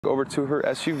over to her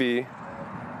SUV,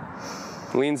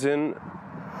 leans in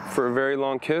for a very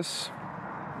long kiss,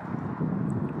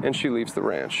 and she leaves the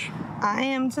ranch.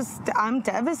 I'm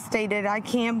devastated. I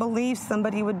can't believe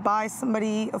somebody would buy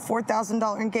somebody a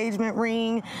 $4,000 engagement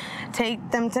ring, take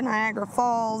them to Niagara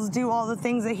Falls, do all the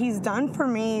things that he's done for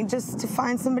me just to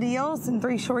find somebody else in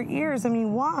 3 short years. I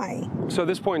mean, why? So at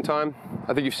this point in time,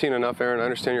 I think you've seen enough, Erin. I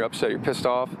understand you're upset, you're pissed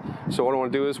off. So what I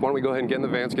want to do is, why don't we go ahead and get in the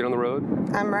vans, get on the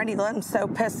road? I'm ready. I'm so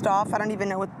pissed off. I don't even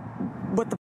know what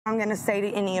the I'm going to say to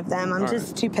any of them. I'm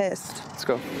just too pissed. Let's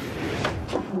go.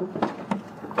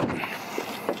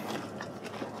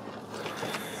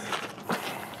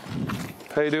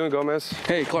 How you doing, Gomez?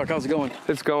 Hey, Clark, how's it going?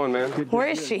 It's going, man. Where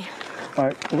is she? All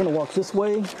right, we're gonna walk this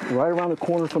way, right around the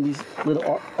corner from these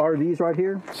little RVs right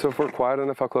here. So if we're quiet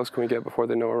enough, how close can we get before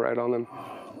they know we're right on them?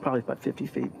 Probably about 50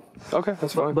 feet. Okay,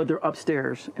 that's fine. But they're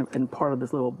upstairs and part of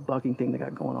this little bucking thing they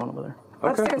got going on over there.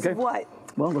 Okay. Upstairs of what?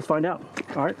 Well, let's find out.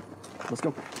 All right, let's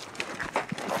go.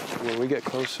 When we get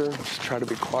closer, just try to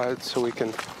be quiet so we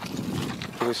can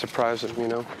really surprise them, you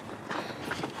know?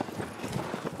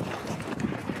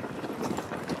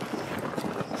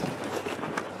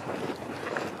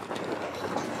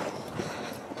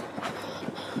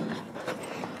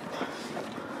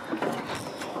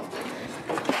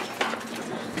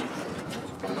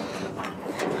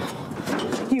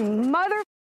 You mother...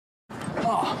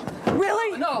 Oh.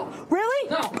 Really? No. Really?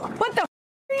 No. What the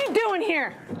are you doing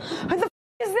here? What the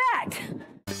is that?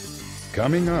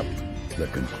 Coming up, the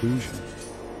conclusion.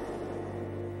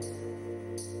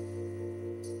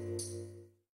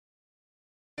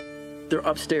 They're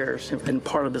upstairs and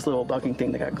part of this little bucking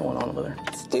thing they got going on over there.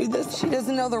 Let's do this. She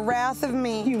doesn't know the wrath of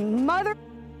me. You mother...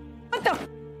 What the are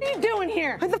you doing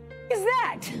here? What the is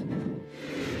that?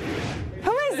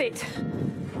 Who is it?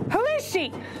 Who is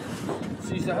she?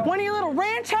 One of your little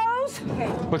ranch hoes?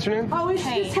 What's your name? Oh, is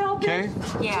she just helping? Kay?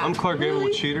 Yeah. I'm Clark Gable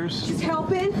with Cheaters. She's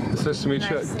helping? It's nice to meet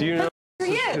you. Do you know Who are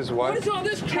you? his wife? What is all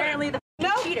this Apparently crap?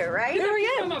 the cheater, right? Who are Get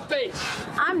you? out of my face!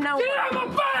 I'm no Get one. out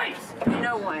of my face!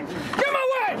 No one. Get my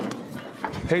way!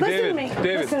 Hey, Listen David. to me.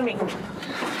 David. Listen to me.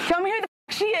 Tell me who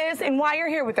the she is and why you're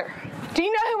here with her. Do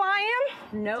you know who I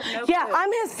am? Nope. Yeah,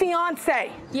 I'm his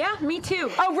fiance. Yeah, me too.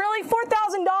 Oh, really?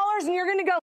 $4,000 and you're gonna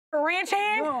go a ranch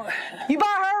hand? No. You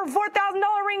bought her a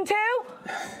 $4,000 ring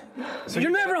too? So you're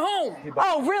never home.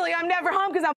 Oh, really? I'm never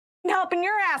home because I'm helping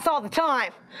your ass all the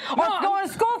time. Or No, going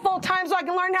to school full time so I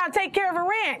can learn how to take care of a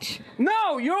ranch.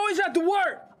 No, you're always at the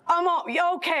work. I'm all,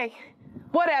 okay,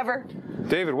 whatever.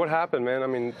 David, what happened, man? I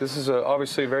mean, this is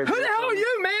obviously very... Who the hell are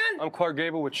you, man? I'm Clark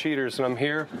Gable with Cheaters, and I'm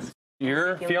here.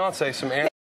 Your fiance, some Ann.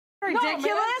 Ridiculous?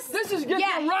 No, man, this is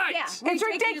getting right. It's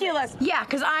ridiculous. Yeah,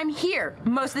 because I'm here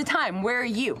most of the time. Where are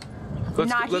you? Let's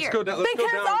Not go here. down. Let's go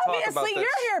Because down and talk obviously about this.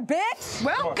 you're here, bitch.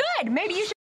 Well, good. Maybe you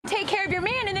should take care of your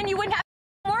man and then you wouldn't have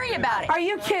to worry about it. Are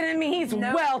you kidding me? He's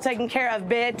No. well taken care of,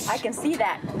 bitch. I can see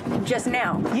that just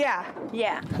now. Yeah.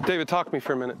 Yeah. David, talk to me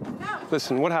for a minute.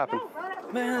 Listen, what happened?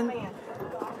 Man.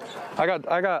 I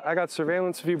got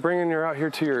surveillance of you bringing her out here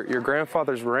to your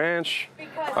grandfather's ranch.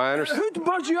 I understand. Who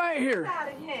brought you out here?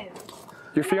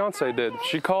 Your fiance did.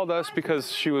 She called us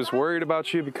because she was worried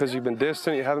about you because you've been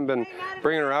distant. You haven't been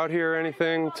bringing her out here or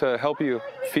anything to help you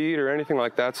feed or anything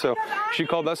like that. So she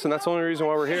called us, and that's the only reason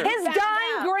why we're here. His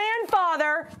dying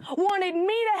grandfather wanted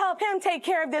me to help him take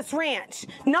care of this ranch.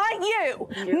 Not you.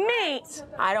 Me.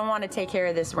 I don't want to take care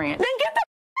of this ranch. Then get the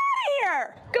out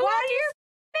of here. Go Why after your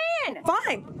man.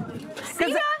 Fine.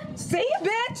 See ya? See ya,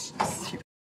 bitch.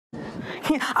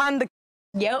 I'm the...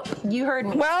 Yep, you heard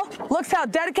me. Well, looks how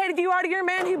dedicated you are to your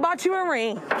man who bought you a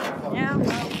ring. Yeah.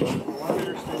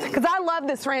 Because I love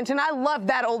this ranch, and I love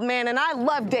that old man, and I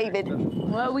love David.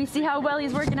 Well, we see how well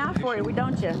he's working out for you,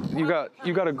 don't you? You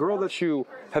got a girl that you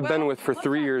have been with for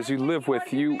 3 years. You live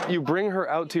with. You bring her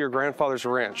out to your grandfather's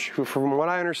ranch. Who, from what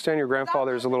I understand, your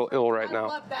grandfather is a little ill right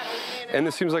now. And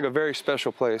this seems like a very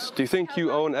special place. Do you think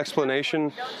you owe an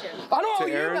explanation? I don't owe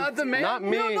you Aaron? nothing, man. Not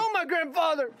me. You don't know my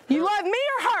grandfather. You love me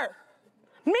or her?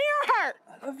 Me or her?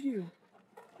 I love you.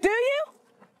 Do you?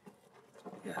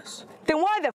 Yes. Then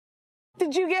why the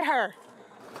did you get her?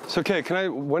 So, Kay,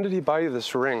 when did he buy you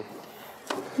this ring?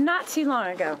 Not too long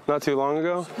ago. Not too long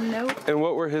ago? Nope. And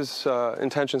what were his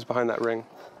intentions behind that ring?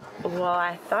 Well,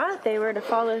 I thought they were to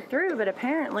follow through, but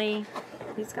apparently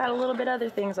he's got a little bit other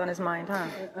things on his mind, huh?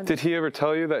 Did he ever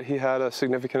tell you that he had a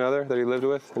significant other that he lived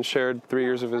with and shared 3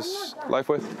 years of his life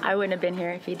with? I wouldn't have been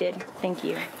here if he did. Thank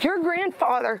you. Your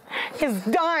grandfather is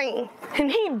dying,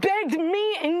 and he begged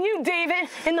me and you, David,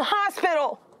 in the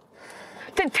hospital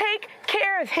to take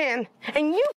care of him,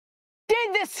 and you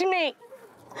did this to me.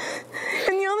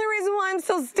 And the only reason why I'm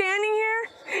still standing here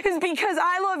is because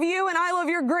I love you and I love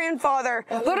your grandfather.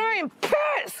 But I am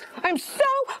pissed. I'm so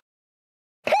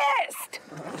pissed.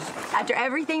 After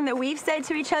everything that we've said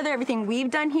to each other, everything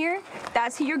we've done here,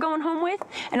 that's who you're going home with?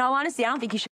 In all honesty, I don't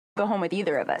think you should go home with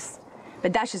either of us.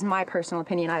 But that's just my personal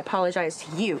opinion. I apologize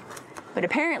to you. But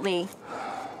apparently,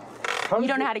 you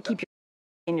don't know how to keep your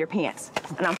in your pants.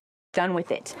 And I'm done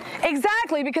with it.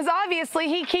 Exactly, because obviously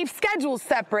he keeps schedules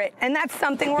separate, and that's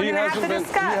something we're going to have to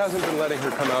discuss. He hasn't been letting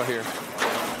her come out here.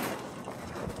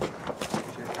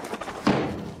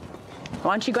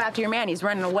 Why don't you go after your man? He's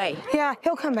running away. Yeah,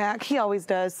 he'll come back. He always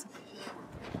does.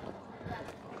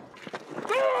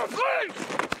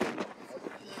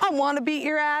 I want to beat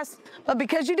your ass, but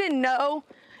because you didn't know,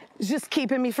 it's just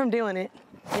keeping me from doing it.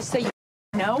 Just so you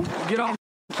know, Get off.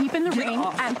 keep in the ring.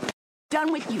 I'm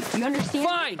done with you. You understand?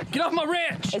 Fine. Get off my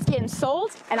ranch. It's getting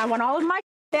sold, and I want all of my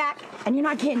back, and you're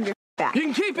not getting your back. You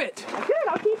can keep it. Good,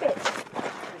 I'll keep it.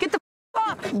 Get the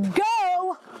up.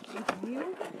 Go.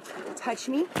 You touch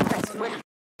me, I swear to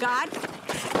God,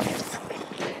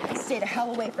 stay the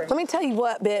hell away from me. Let me tell you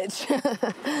what, bitch.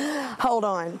 Hold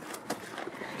on.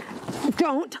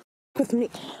 Don't with me.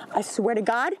 I swear to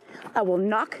God, I will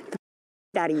knock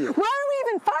the out of you. Why are we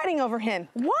even fighting over him?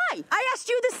 Why? I asked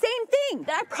you the same thing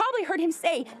that I probably heard him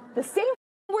say the same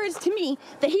words to me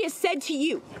that he has said to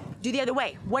you. Do the other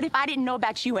way. What if I didn't know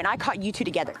about you and I caught you two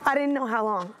together? I didn't know how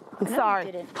long. I'm No, sorry.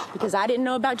 you didn't, because I didn't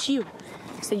know about you.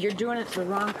 So you're doing it to the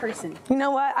wrong person. You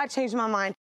know what? I changed my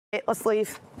mind. Let's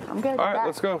leave. I'm good. All right,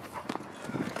 let's go.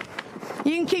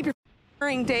 You can keep your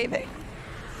ring, David.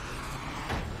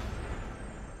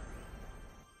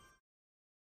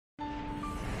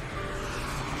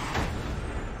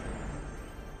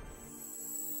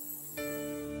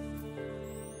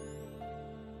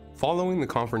 Following the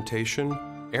confrontation,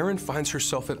 Erin finds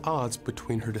herself at odds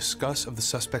between her disgust of the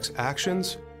suspect's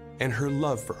actions and her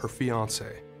love for her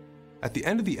fiancé. At the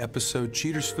end of the episode,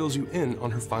 Cheaters fills you in on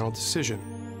her final decision.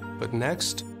 But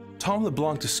next, Tom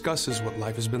LeBlanc discusses what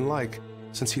life has been like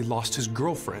since he lost his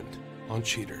girlfriend on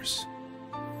Cheaters.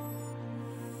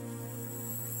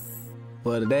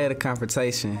 Well, the day of the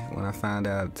confrontation, when I found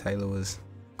out Taylor was,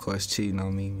 of course, cheating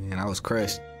on me, man, I was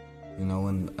crushed. You know,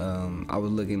 when I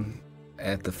was looking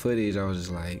at the footage, I was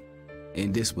just like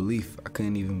in disbelief. I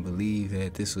couldn't even believe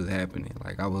that this was happening.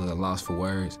 Like, I was at a loss for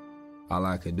words. All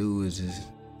I could do was just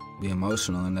be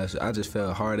emotional, and I just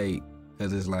felt heartache,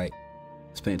 because it's like,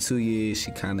 spent 2 years, she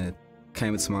kind of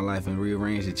came into my life and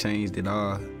rearranged it, changed it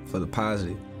all for the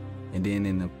positive. And then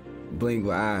in the blink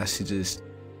of an eye, she just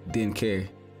didn't care.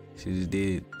 She just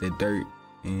did the dirt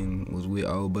and was with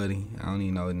old buddy. I don't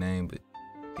even know his name, but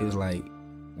it was like,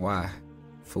 why?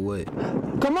 For what?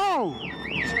 Come on.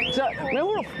 Man,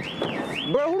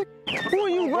 bro, who are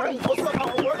you, bro? What's up,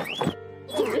 bro?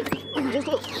 What's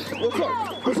up?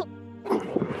 What's up?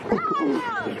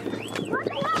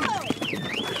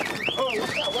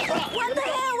 What the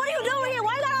hell? What are you doing here?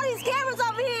 Why you got all these cameras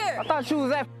over here? I thought you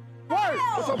was at work.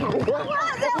 What's up, bro?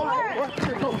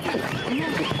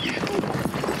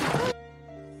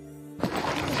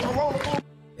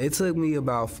 It took me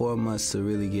about 4 months to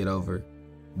really get over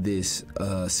this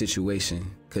situation,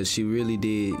 because she really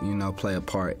did, you know, play a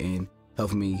part in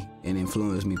helping me and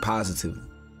influence me positively.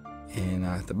 And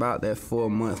at about that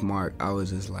 4-month mark, I was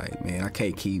just like, man, I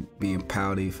can't keep being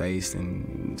pouty-faced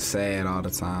and sad all the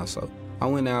time. So I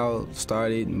went out,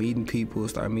 started meeting people,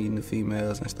 started meeting the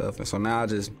females and stuff. And so now I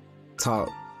just talk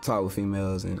with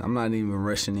females, and I'm not even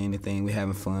rushing anything. We're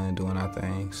having fun, doing our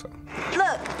thing. So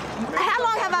Look, how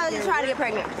long have I been trying to get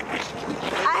pregnant?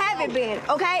 I haven't been,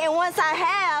 okay? And once I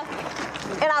have,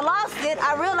 and I lost it,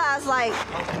 I realized, like,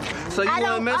 So you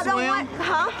wasn't messing with him?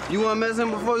 Huh? You wasn't messing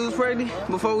before you was pregnant?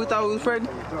 Before we thought we was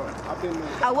pregnant?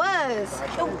 I was.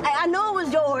 I knew it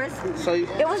was yours. So you,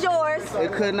 It was yours.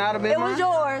 it could not have been It was mine?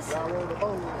 yours.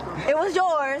 It was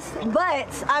yours.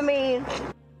 But, I mean,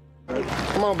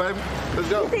 Come on, baby. Let's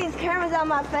go. get these cameras out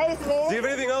my face, man. Do you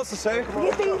have anything else to say?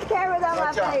 Get these cameras out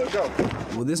my face.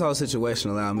 well, this whole situation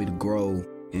allowed me to grow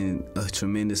in a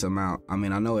tremendous amount. I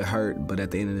mean, I know it hurt, but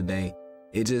at the end of the day,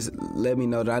 it just let me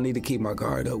know that I need to keep my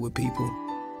guard up with people.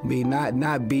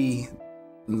 Not be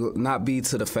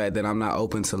to the fact that I'm not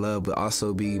open to love, but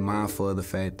also be mindful of the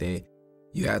fact that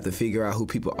you have to figure out who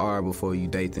people are before you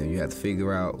date them. You have to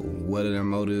figure out what are their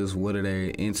motives, what are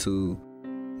they into,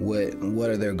 what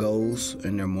are their goals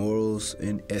and their morals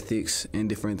and ethics and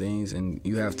different things. And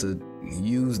you have to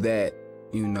use that,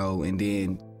 you know, and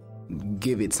then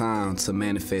give it time to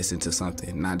manifest into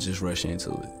something, not just rush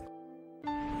into it.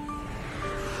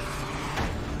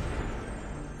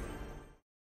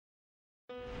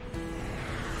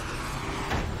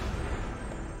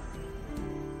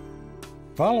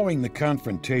 Following the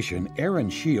confrontation, Erin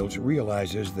Shields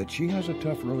realizes that she has a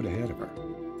tough road ahead of her.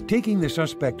 Taking the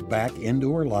suspect back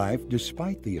into her life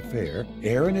despite the affair,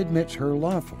 Erin admits her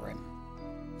love for him.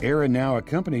 Erin now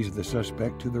accompanies the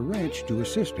suspect to the ranch to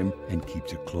assist him and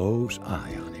keeps a close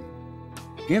eye on him.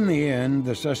 In the end,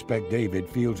 the suspect David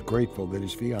feels grateful that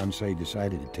his fiancée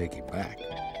decided to take him back.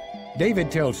 David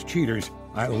tells Cheaters,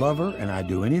 "I love her and I'd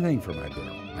do anything for my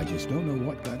girl. I just don't know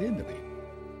what got into me."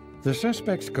 The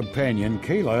suspect's companion,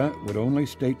 Kayla, would only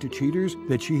state to Cheaters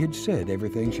that she had said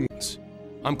everything she...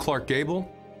 I'm Clark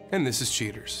Gable, and this is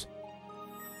Cheaters.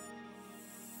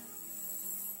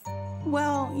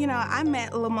 Well, you know, I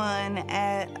met Lamont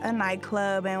at a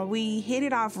nightclub and we hit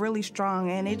it off really strong,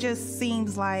 and it just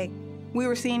seems like we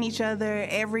were seeing each other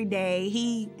every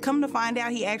day. Come to find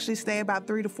out, he actually stayed about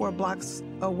 3 to 4 blocks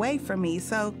away from me.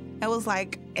 So it was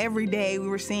like every day we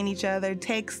were seeing each other,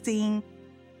 texting,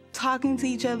 talking to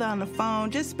each other on the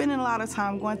phone, just spending a lot of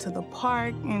time going to the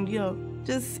park and, you know,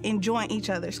 just enjoying each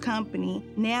other's company.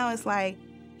 Now it's like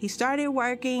he started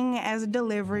working as a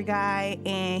delivery guy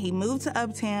and he moved to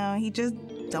Uptown. He just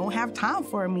don't have time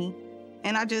for me.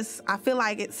 And I feel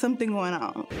like it's something going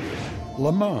on.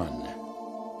 Lamont,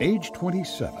 age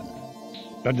 27,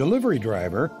 a delivery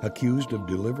driver accused of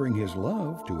delivering his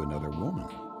love to another woman.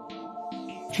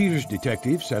 Cheaters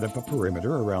detectives set up a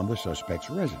perimeter around the suspect's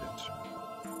residence.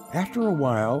 After a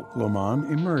while,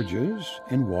 Lamont emerges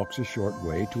and walks a short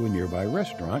way to a nearby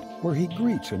restaurant where he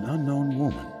greets an unknown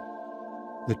woman.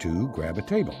 The two grab a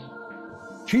table.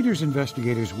 Cheaters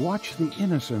investigators watch the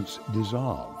innocence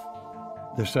dissolve.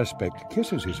 The suspect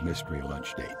kisses his mystery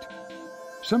lunch date.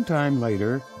 Sometime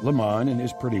later, Lamont and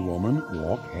his pretty woman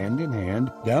walk hand in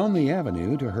hand down the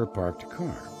avenue to her parked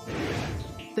car.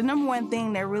 The number one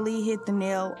thing that really hit the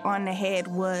nail on the head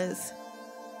was,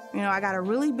 you know, I got a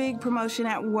really big promotion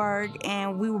at work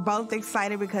and we were both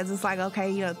excited because it's like, okay,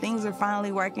 you know, things are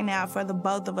finally working out for the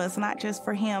both of us, not just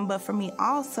for him, but for me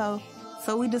also.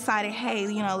 So we decided, hey,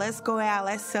 you know, let's go out,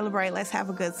 let's celebrate, let's have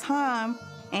a good time.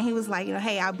 And he was like, you know,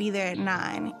 hey, I'll be there at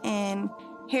 9. And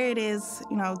here it is,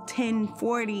 you know,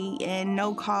 10:40 and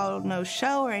no call, no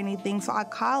show or anything. So I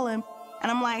call him and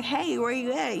I'm like, hey, where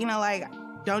you at? You know, like,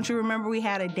 don't you remember we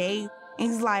had a date? And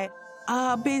he's like,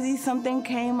 busy, something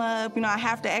came up. You know, I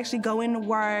have to actually go into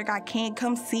work. I can't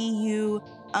come see you.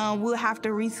 We'll have to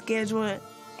reschedule it.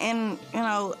 And, you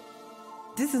know,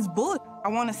 this is bullshit. I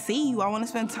want to see you. I want to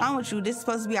spend time with you. This is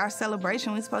supposed to be our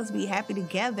celebration. We're supposed to be happy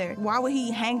together. Why would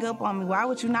he hang up on me? Why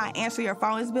would you not answer your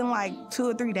phone? It's been like 2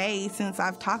 or 3 days since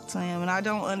I've talked to him, and I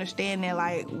don't understand that.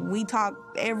 Like, we talk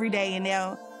every day, and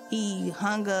now he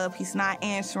hung up. He's not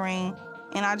answering,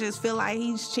 and I just feel like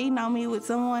he's cheating on me with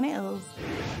someone else.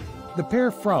 The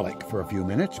pair frolic for a few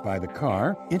minutes by the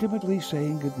car, intimately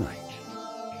saying goodnight.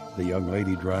 The young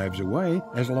lady drives away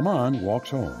as Lamont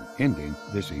walks home, ending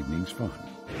this evening's fun.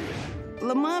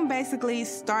 Lamont basically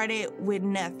started with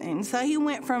nothing. So he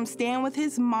went from staying with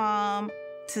his mom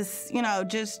to, you know,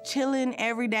 just chilling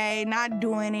every day, not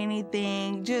doing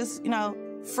anything, just, you know,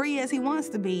 free as he wants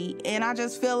to be. And I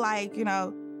just feel like, you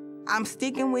know, I'm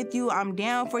sticking with you. I'm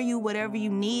down for you, whatever you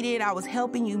needed. I was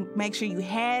helping you make sure you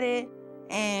had it.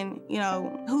 And, you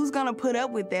know, who's gonna put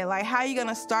up with that? Like, how are you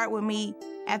gonna start with me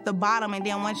at the bottom and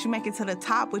then once you make it to the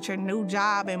top with your new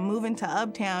job and moving to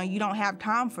Uptown, you don't have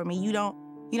time for me. You don't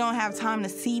have time to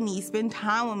see me, spend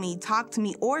time with me, talk to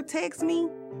me, or text me.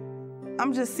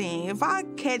 I'm just saying, if I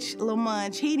catch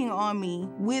Lamont cheating on me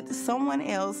with someone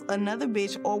else, another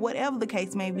bitch, or whatever the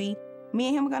case may be, me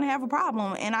and him are gonna have a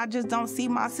problem. And I just don't see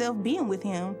myself being with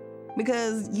him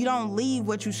because you don't leave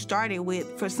what you started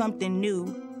with for something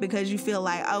new because you feel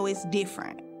like, oh, it's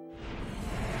different.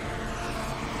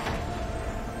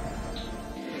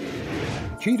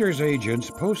 Cheaters' agents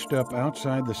post up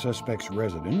outside the suspect's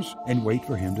residence and wait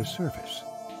for him to surface.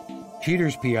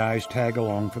 Cheaters' PIs tag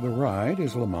along for the ride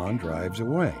as Lamont drives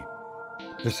away.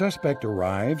 The suspect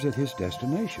arrives at his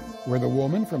destination, where the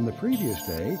woman from the previous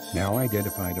day, now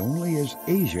identified only as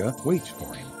Asia, waits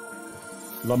for him.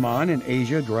 Lamont and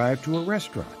Asia drive to a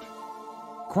restaurant.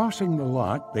 Crossing the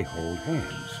lot, they hold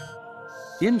hands.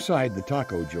 Inside the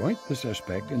taco joint, the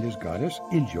suspect and his goddess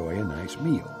enjoy a nice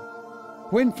meal.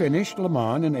 When finished,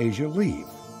 Lamont and Asia leave.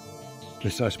 The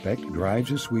suspect drives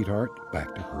his sweetheart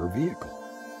back to her vehicle.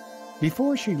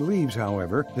 Before she leaves,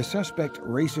 however, the suspect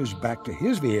races back to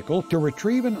his vehicle to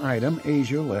retrieve an item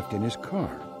Asia left in his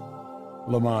car.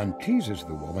 Lamont teases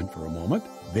the woman for a moment,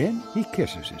 then he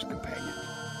kisses his companion.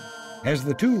 As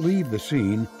the two leave the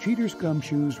scene, Cheaters'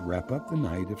 gumshoes wrap up the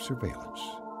night of surveillance.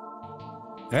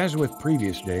 As with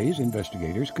previous days,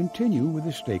 investigators continue with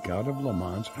the stakeout of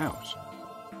Lamont's house.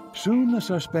 Soon the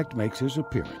suspect makes his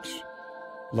appearance.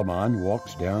 Lamont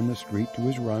walks down the street to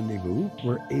his rendezvous,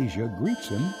 where Asia greets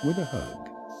him with a hug.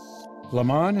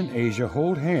 Lamont and Asia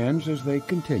hold hands as they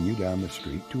continue down the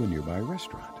street to a nearby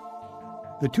restaurant.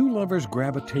 The two lovers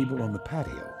grab a table on the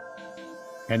patio.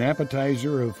 An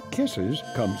appetizer of kisses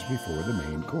comes before the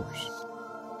main course.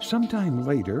 Sometime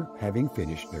later, having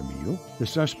finished their meal, the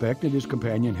suspect and his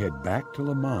companion head back to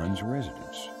Lamont's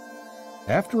residence.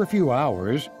 After a few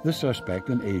hours, the suspect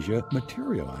and Asia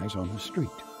materialize on the street.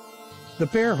 The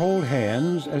pair hold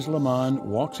hands as Lamont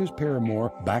walks his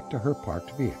paramour back to her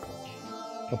parked vehicle.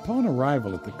 Upon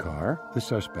arrival at the car, the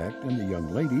suspect and the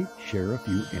young lady share a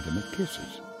few intimate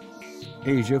kisses.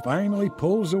 Asia finally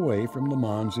pulls away from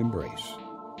Lamont's embrace.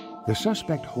 The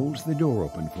suspect holds the door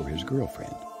open for his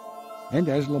girlfriend. And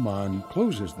as Lamont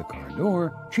closes the car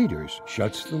door, Cheaters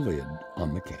shuts the lid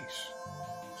on the case.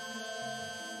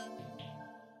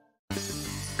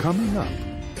 Coming up,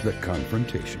 the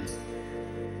confrontation.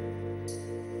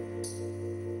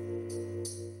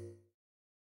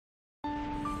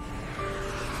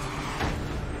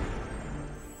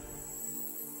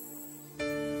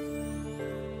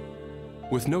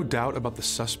 With no doubt about the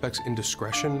suspect's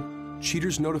indiscretion,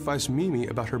 Cheaters notifies Mimi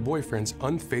about her boyfriend's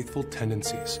unfaithful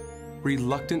tendencies.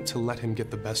 Reluctant to let him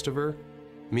get the best of her,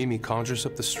 Mimi conjures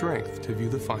up the strength to view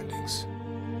the findings.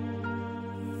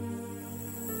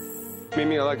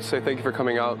 Mimi, I'd like to say thank you for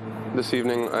coming out this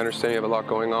evening. I understand you have a lot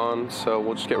going on, so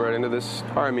we'll just get right into this.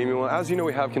 All right, Mimi, well, as you know,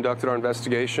 we have conducted our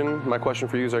investigation. My question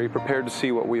for you is, are you prepared to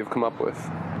see what we have come up with?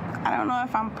 I don't know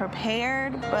if I'm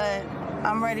prepared, but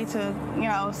I'm ready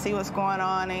to, see what's going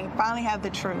on and finally have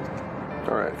the truth.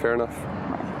 All right, fair enough.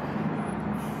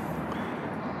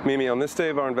 Mimi, on this day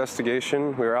of our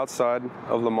investigation, we are outside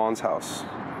of Lamont's house.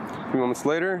 A few moments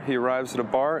later, he arrives at a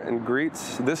bar and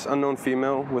greets this unknown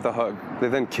female with a hug. They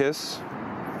then kiss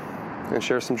and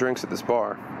share some drinks at this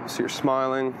bar. You see her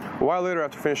smiling. A while later,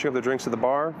 after finishing up the drinks at the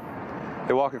bar,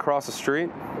 they walk across the street,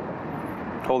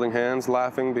 holding hands,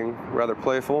 laughing, being rather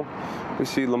playful. We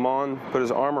see Lamont put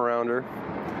his arm around her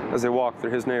as they walk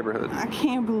through his neighborhood. I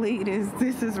can't believe this.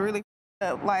 This is really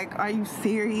up. Like, are you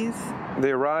serious?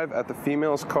 They arrive at the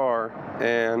female's car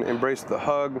and embrace the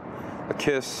hug, a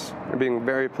kiss, and being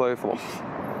very playful.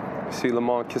 You see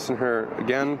Lamont kissing her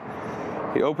again.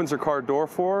 He opens her car door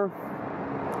for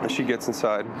her, and she gets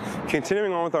inside.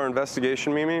 Continuing on with our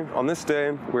investigation, Mimi, on this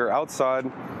day, we're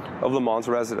outside of Lamont's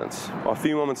residence. A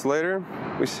few moments later,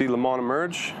 we see Lamont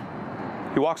emerge.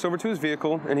 He walks over to his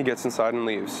vehicle, and he gets inside and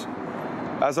leaves.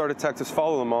 As our detectives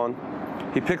follow Lamont,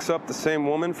 he picks up the same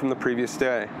woman from the previous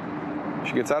day.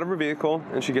 She gets out of her vehicle,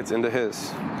 and she gets into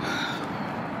his.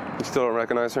 You still don't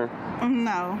recognize her?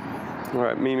 No. All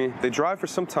right, Mimi. They drive for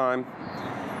some time,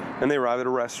 and they arrive at a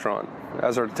restaurant.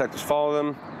 As our detectives follow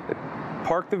them, they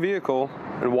park the vehicle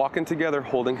and walk in together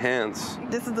holding hands.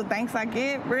 This is the thanks I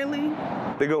get, really?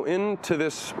 They go into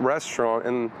this restaurant,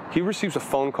 and he receives a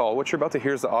phone call. What you're about to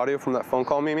hear is the audio from that phone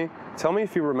call, Mimi. Tell me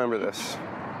if you remember this.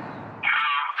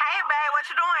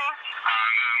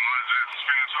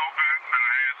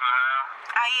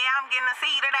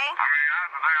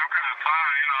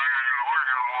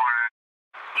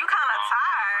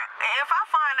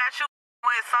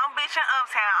 Some bitch in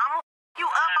Uptown. I'm gonna you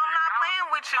up. I'm not playing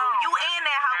with you. You and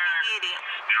that hoe can get it.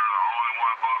 You're the only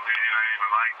one for me. It ain't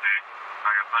even like that.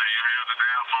 Like I say, you held the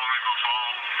damn for me before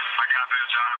I got this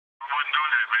job. I wouldn't do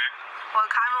that, man. Well,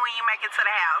 call me when you make it to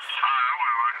the house. All right, I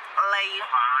will. Lay you.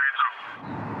 All right, you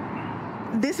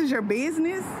too. This is your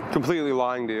business? Completely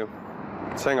lying to you.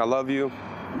 Saying I love you.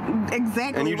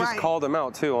 Exactly. And you just called him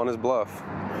out, too, on his bluff.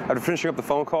 After finishing up the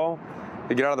phone call,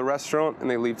 they get out of the restaurant and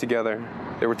they leave together.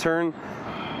 They return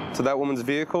to that woman's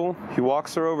vehicle. He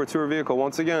walks her over to her vehicle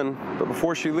once again, but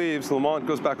before she leaves, Lamont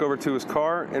goes back over to his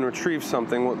car and retrieves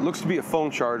something, what looks to be a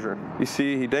phone charger. You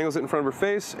see, he dangles it in front of her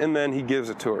face, and then he gives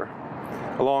it to her,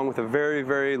 along with a very,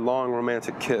 very long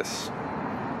romantic kiss.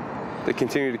 They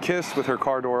continue to kiss with her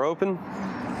car door open.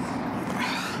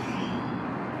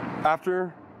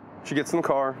 After she gets in the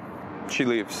car, she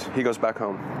leaves. He goes back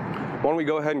home. Why don't we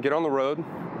go ahead and get on the road?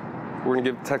 We're gonna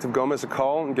give Detective Gomez a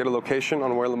call and get a location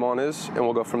on where Lamont is, and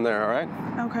we'll go from there, all right?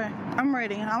 Okay, I'm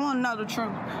ready. I wanna know the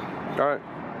truth. All right,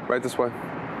 right this way.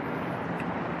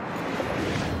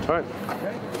 All right.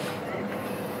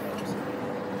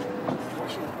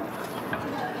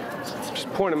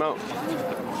 Just point him out.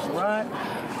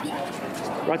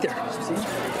 Right there.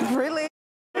 See? Really?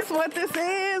 That's what this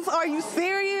is? Are you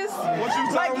serious? What you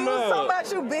talking like you was about? talking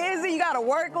about you busy, you gotta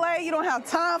work late, you don't have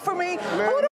time for me.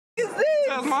 Man. Who the is this?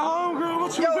 That's my homegirl.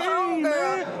 What you Your mean,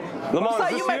 homegirl. man? Lamont, So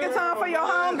is you this making time for your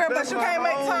homegirl, but you can't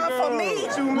make time for me.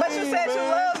 But you said you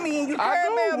love me and you care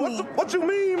about me. What you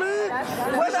mean, man?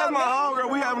 What's That's up, my man?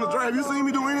 homegirl. We having a drink. You seen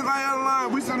me do anything out of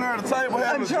line? We sitting there at the table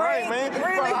having a drink, man.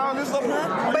 Really?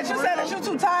 But you said that you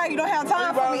too tired. You don't have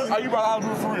time for me. Are you about to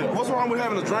do it for real? What's wrong with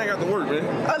having a drink after work, man?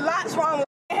 A lot's wrong with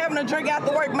having a drink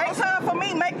after work. Make time for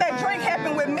me. Make that drink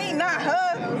happen with me, not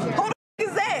her. Who the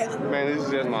is that? Man, this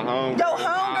is just my homegirl. Your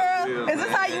homegirl? Is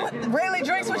this how you really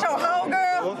drinks with your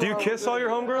homegirl? Do you kiss all your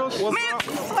homegirls? Man,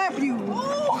 slap you.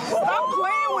 Stop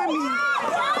playing with me.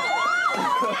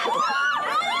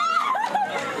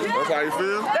 That's how you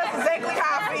feel? That's exactly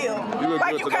how I feel. You look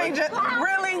like good you today. can't just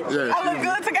really. Yeah, I look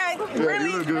good today. Yeah, Really?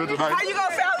 you look good today. How you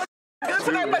gonna say I look good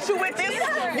today? But you with this?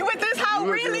 You with this hoe? You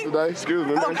look Really? good today. Excuse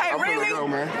me, man. Okay, I'm finna really? go,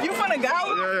 man. You finna go?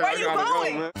 Yeah, Where you I gotta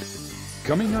going? go, man.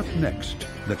 Coming up next,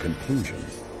 the conclusion.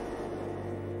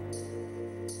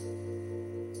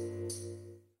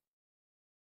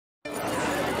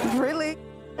 Really?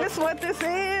 This what this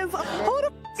is? Who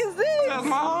the is this? That's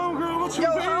my homegirl. What you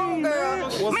Your mean,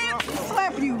 homegirl. Man,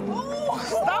 slap you.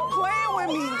 Stop playing with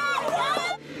me.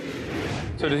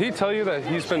 So did he tell you that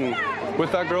he's been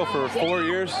with that girl for 4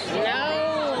 years?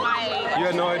 No, like. You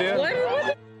had no idea? What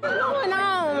is going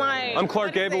on? Like. I'm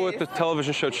Clark Gable with the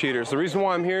television show Cheaters. The reason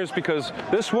why I'm here is because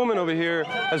this woman over here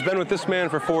has been with this man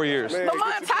for 4 years.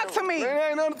 Lamont, talk to me. Man,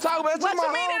 ain't nothing to talk about. What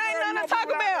you mean it ain't nothing to talk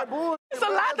about? It's a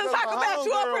lot to talk about.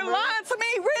 You up here lying to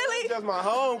me, really? That's my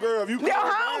homegirl. Your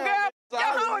homegirl. Your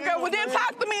homegirl. Well, then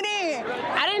talk to me then.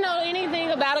 I didn't know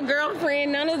anything about a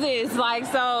girlfriend, none of this. Like,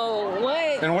 so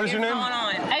what? And what is your name? Going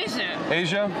on? Asia.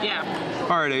 Asia? Yeah.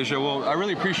 All right, Asia. Well, I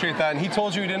really appreciate that. And he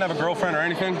told you he didn't have a girlfriend or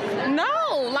anything?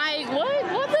 No, like,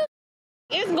 what the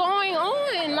is going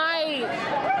on? Like.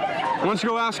 Why don't you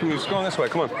go ask him? He's going this way.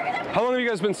 Come on. How long have you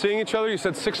guys been seeing each other? You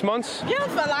said 6 months? Yeah,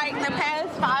 for like the past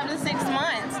 5 to 6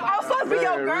 months. I'm supposed to be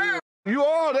your girl. You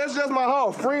are. That's just my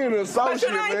whole friend and associate, But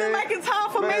you're not even making time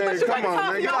for me, Man, but you're come making on,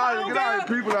 time man. for your Get out homegirl. of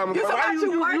people out. You talking about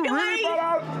you working really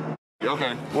late?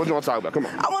 Okay. What you want to talk about? Come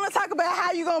on. I want to talk about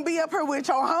how you going to be up here with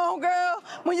your homegirl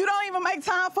when you don't even make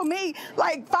time for me.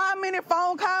 Like 5-minute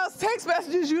phone calls, text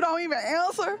messages you don't even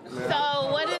answer.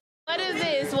 So what is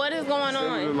this? What is going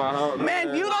on?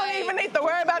 Man, you don't even need to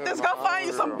worry about this. Go find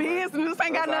you some business. This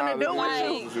ain't got nothing to do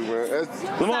with you.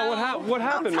 Lamont, what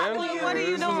happened, man? What are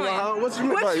you doing? What you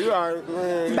mean? You all right,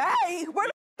 man? Bae? Where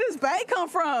the this bae come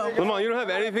from? Lamont, you don't have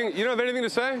anything to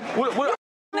say? What you want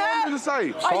me to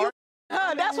say? Are you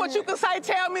that's what you can say.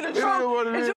 Tell me the truth. It is what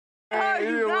it is. It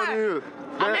is what it is.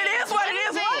 It is what it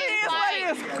is. What it is. What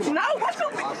it is. No, what you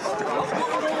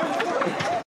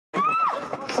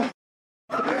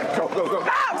Go.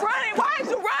 Stop running. Why is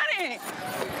you running?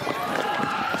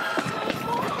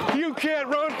 You can't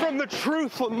run from the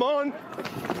truth, Lamont.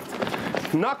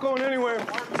 Not going anywhere.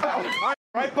 I'm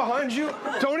right behind you.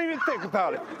 Don't even think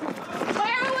about it.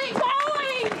 Where are we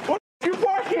going? What you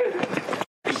parking?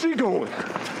 Where's she going?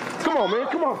 Come on, man.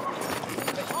 Come on.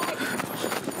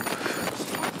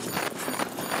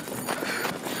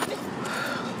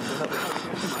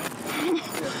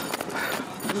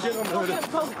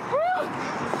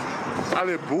 I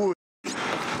did bull.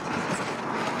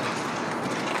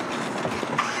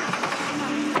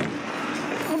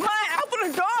 Open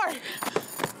the door.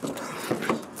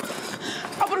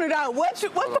 Open the door. What the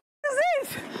f is this?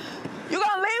 You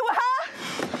gonna leave with her?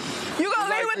 You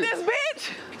gonna leave with this bitch?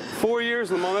 4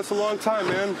 years, Lamont. That's a long time,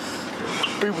 man.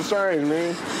 People change,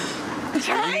 man.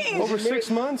 Change? Over 6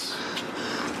 months?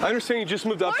 I understand you just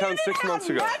moved uptown 6 months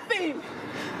ago. Nothing.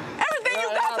 Everything you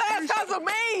got to is because of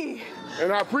me.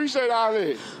 And I appreciate all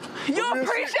that. You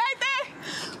appreciate that?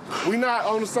 We not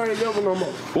on the same level no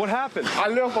more. What happened? I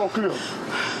left on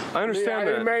Cliff. I understand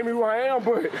that. It made me who I am,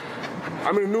 but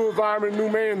I'm in a new environment, new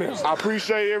man now. I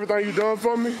appreciate everything you done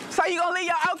for me. So you gonna leave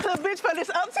your Oak Cliff bitch for this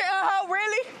uptown hoe,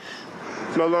 really?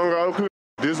 No longer Oak Cliff.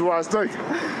 This is why I stay.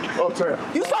 Uptown.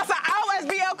 You supposed to always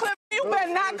be Oak Cliff. You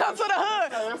better not come to the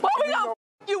hood. But we gonna f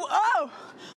you up.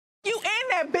 You in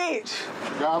that bitch.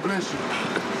 God bless you.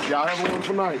 Y'all have a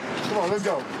wonderful night. Come on, let's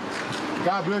go.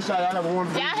 God bless y'all. Y'all have a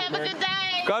wonderful Y'all have a good day.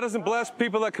 God doesn't bless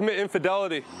people that commit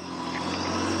infidelity.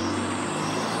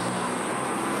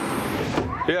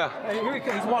 Yeah. Hey, here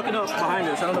he's walking up behind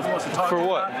us. I don't know if he wants to talk. For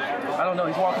what? I don't know.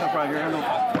 He's walking up right here. I don't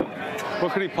know.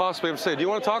 What could he possibly have to say? Do you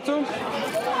want to talk to him?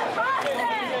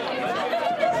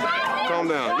 Calm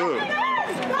down. Look.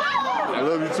 I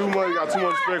love you too much. You got too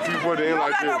much respect for you for the end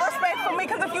like You this. got no respect for me,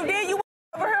 because if you did, you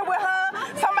over here with her,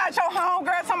 talking about your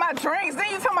homegirl, talking about drinks,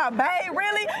 then you talking about babe,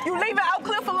 really? You leave it Oak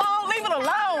Cliff alone? Leave it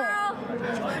alone.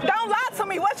 Don't lie to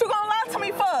me. What you gonna lie to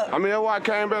me for? I mean, that's why I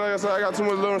came back. Like I said, I got too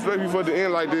much love and respect for the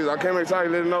end like this. I came back to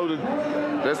let know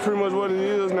that that's pretty much what it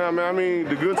is now, man. I mean,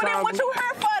 the good But times. then what you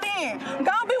here for then?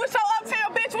 Go be with your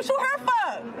uptown bitch. What you here for?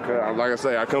 Like I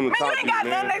say, I come to Man, talk you to ain't you, got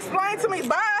nothing to man. explain to me.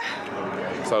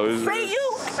 Bye. So it's, See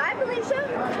you. Bye, Felicia.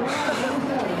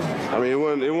 I mean,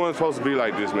 it wasn't supposed to be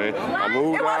like this, man. I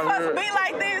moved It out wasn't here. supposed to be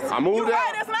like this. I moved you out.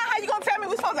 right, that's not how you gonna tell me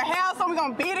we supposed to have something, we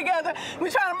gonna be together. We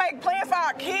trying to make plans for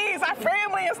our kids, our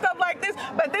family and stuff like this.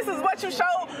 But this is what you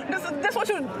show, this what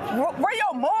you, where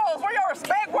your morals, where your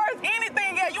respect, where's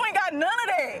anything at? You ain't got none of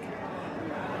that.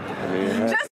 Yeah.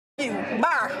 Just you,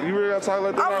 bye. You really gotta talk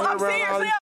like that. I'm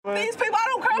seriously, these people, I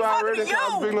don't come talking to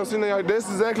you. This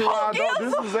is exactly what I don't.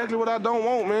 This is exactly what I don't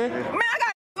want, man. Man, I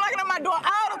got knocking at my door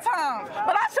all the time.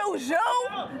 But I choose you.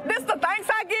 This the thanks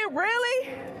I get,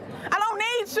 really? I don't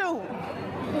need you.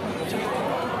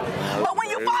 But when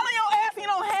you follow your ass and you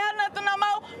don't have nothing no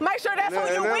more, make sure that's who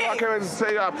you I with. can't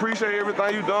say I appreciate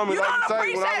everything you done. You Like don't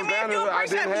you say, when I appreciate was me. down If you there, I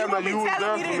appreciate didn't me, have you nothing. You gonna be was there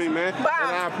telling for me me, man. Bye. And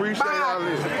I appreciate all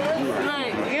this.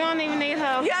 You don't even need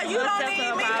her. Yeah, you don't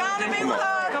need me. Go to be with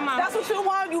her. Come on. That's what you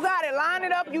want. You got it. Line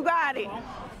it up. You got it.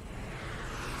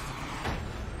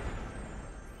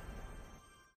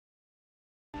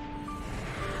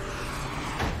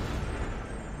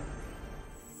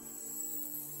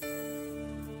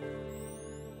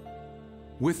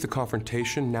 With the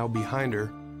confrontation now behind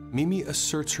her, Mimi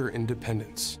asserts her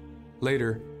independence.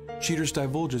 Later, Cheaters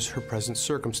divulges her present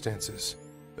circumstances.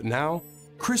 But now,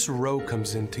 Chris Rowe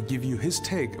comes in to give you his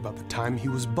take about the time he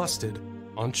was busted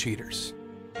on Cheaters.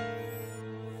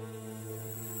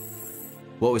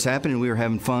 What was happening, we were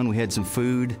having fun, we had some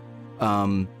food.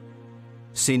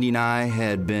 Cindy and I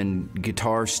had been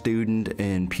guitar student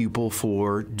and pupil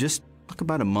for just like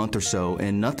about a month or so,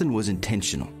 and nothing was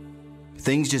intentional.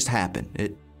 Things just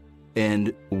happened.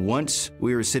 And once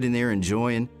we were sitting there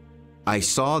enjoying, I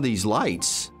saw these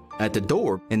lights at the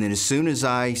door, and then as soon as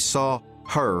I saw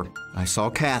her, I saw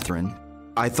Catherine,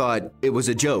 I thought it was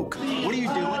a joke. What are you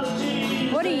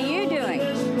doing? What are you doing?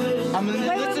 I'm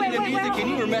listening to music and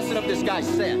you were messing up this guy's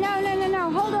set.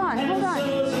 No. Hold on.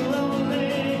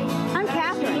 I'm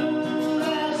Catherine.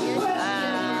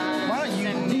 Why don't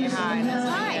you Hi.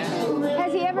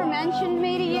 Has he ever mentioned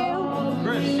me to you?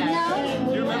 Chris.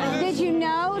 No? You remember this? Did you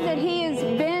know that he has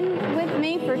been with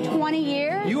me for 20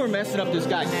 years? You were messing up this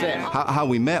guy's set. How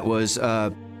we met was,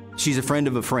 she's a friend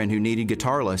of a friend who needed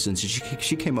guitar lessons.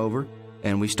 She came over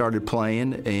and we started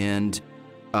playing, and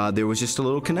there was just a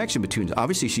little connection between us.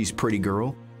 Obviously, she's a pretty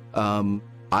girl.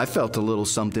 I felt a little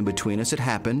something between us. It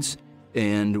happens.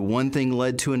 And one thing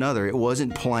led to another. It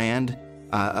wasn't planned.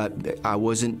 I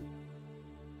wasn't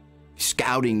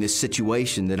scouting this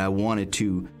situation that I wanted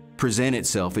to present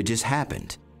itself. It just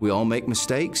happened. We all make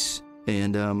mistakes,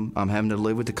 and I'm having to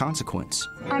live with the consequence.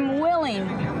 I'm willing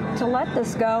to let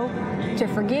this go, to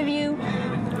forgive you,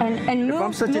 and move. If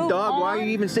I'm such a dog, why are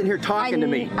you even sitting here talking to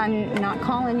me? I'm not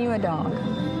calling you a dog.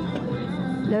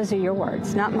 Those are your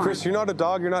words, not mine. Chris, you're not a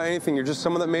dog, you're not anything. You're just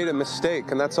someone that made a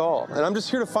mistake, and that's all. And I'm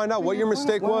just here to find out what your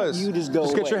mistake was. You just go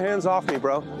Just get away. your hands off me,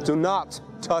 bro. Do not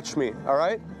touch me, all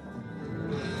right?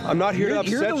 I'm not here to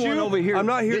upset You're the you. one over here I'm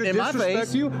not here to getting in my disrespect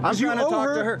face. you. I'm because you trying to owe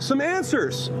talk to her. some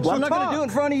answers. Well, So I'm not going talk. to do it in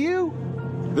front of you.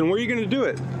 Then where are you going to do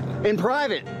it? In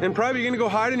private. In private? You're going to go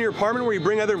hide in your apartment where you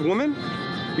bring other women?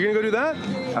 You're going to go do that?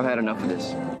 I've had enough of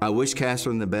this. I wish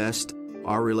Catherine the best.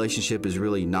 Our relationship is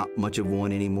really not much of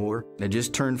one anymore. I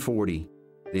just turned 40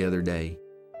 the other day,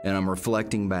 and I'm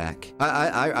reflecting back.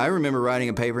 I remember writing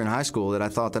a paper in high school that I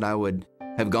thought that I would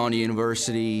have gone to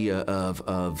university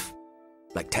of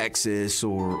like Texas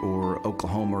or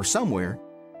Oklahoma or somewhere,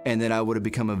 and that I would have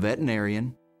become a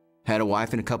veterinarian, had a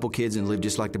wife and a couple kids, and lived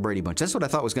just like the Brady Bunch. That's what I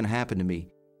thought was going to happen to me.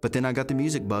 But then I got the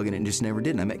music bug, and it just never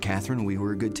did. And I met Catherine, and we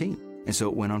were a good team. And so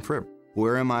it went on forever.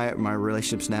 Where am I at my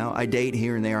relationships now? I date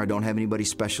here and there. I don't have anybody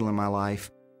special in my life.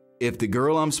 If the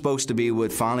girl I'm supposed to be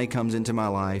with finally comes into my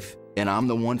life, and I'm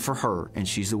the one for her, and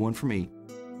she's the one for me,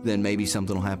 then maybe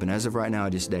something will happen. As of right now, I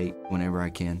just date whenever I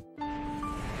can.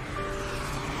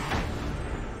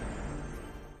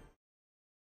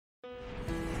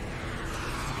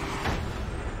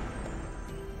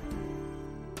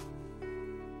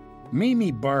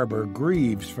 Mimi Barber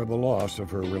grieves for the loss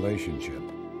of her relationship.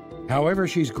 However,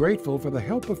 she's grateful for the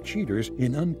help of Cheaters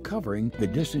in uncovering the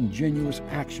disingenuous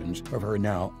actions of her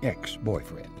now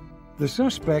ex-boyfriend. The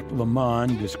suspect,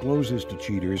 Lamont, discloses to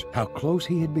Cheaters how close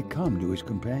he had become to his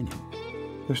companion.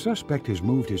 The suspect has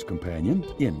moved his companion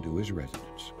into his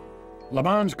residence.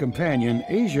 Lamont's companion,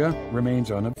 Asia,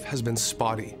 remains has been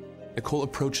spotty. Nicole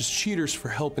approaches Cheaters for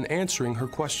help in answering her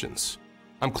questions.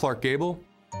 I'm Clark Gable,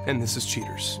 and this is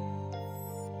Cheaters.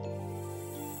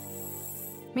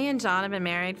 Me and John have been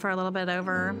married for a little bit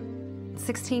over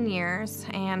 16 years,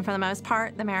 and for the most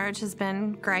part, the marriage has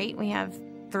been great. We have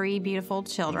 3 beautiful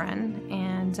children,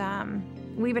 and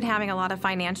we've been having a lot of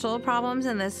financial problems,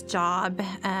 and this job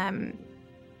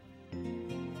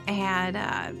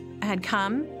had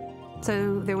come,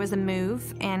 so there was a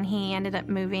move, and he ended up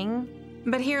moving.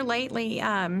 But here lately,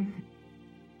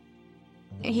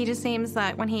 he just seems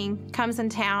that when he comes in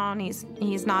town,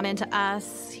 he's not into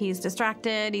us. He's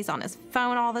distracted. He's on his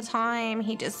phone all the time.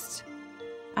 He just,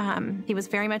 he was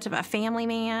very much of a family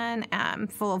man,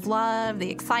 full of love.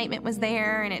 The excitement was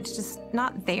there, and it's just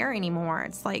not there anymore.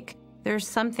 It's like there's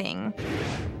something.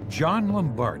 John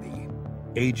Lombardi,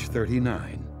 age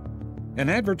 39. An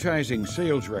advertising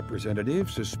sales representative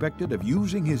suspected of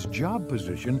using his job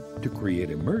position to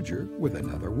create a merger with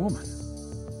another woman.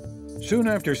 Soon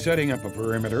after setting up a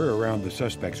perimeter around the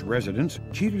suspect's residence,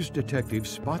 Cheaters detectives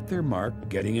spot their mark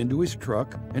getting into his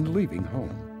truck and leaving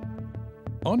home.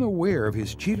 Unaware of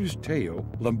his cheater's tale,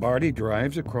 Lombardi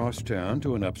drives across town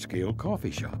to an upscale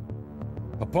coffee shop.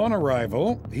 Upon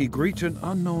arrival, he greets an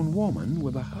unknown woman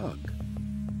with a hug.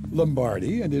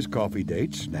 Lombardi and his coffee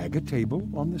date snag a table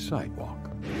on the sidewalk.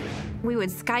 We would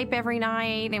Skype every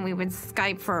night, and we would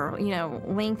Skype for,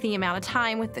 lengthy amount of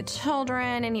time with the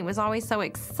children, and he was always so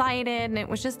excited, and it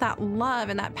was just that love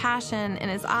and that passion in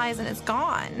his eyes, and it's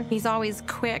gone. He's always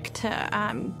quick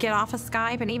to get off of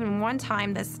Skype, and even one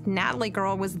time this Natalie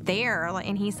girl was there,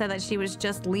 and he said that she was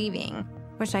just leaving,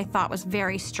 which I thought was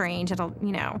very strange at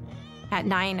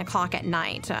 9 o'clock at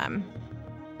night,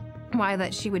 why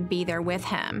that she would be there with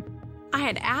him. I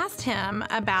had asked him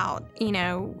about,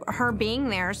 her being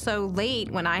there so late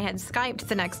when I had Skyped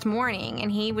the next morning, and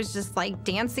he was just like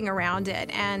dancing around it.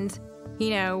 And,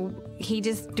 he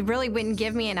just really wouldn't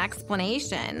give me an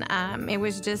explanation. It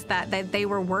was just that they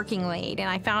were working late, and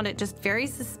I found it just very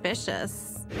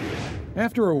suspicious.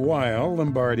 After a while,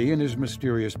 Lombardi and his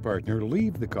mysterious partner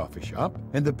leave the coffee shop,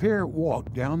 and the pair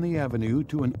walk down the avenue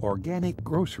to an organic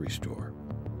grocery store.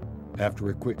 After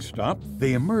a quick stop,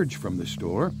 they emerge from the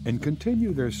store and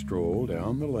continue their stroll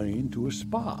down the lane to a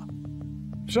spa.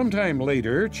 Sometime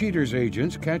later, Cheaters'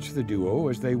 agents catch the duo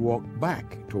as they walk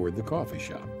back toward the coffee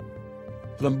shop.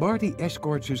 Lombardi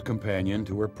escorts his companion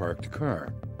to her parked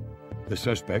car. The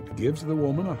suspect gives the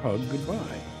woman a hug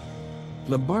goodbye.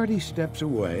 Lombardi steps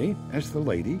away as the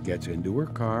lady gets into her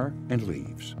car and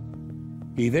leaves.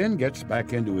 He then gets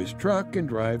back into his truck and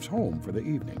drives home for the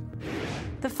evening.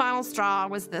 The final straw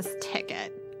was this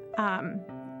ticket.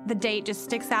 The date just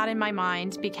sticks out in my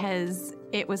mind because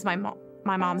it was my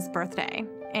mom's birthday,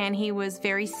 and he was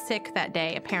very sick that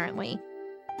day, apparently.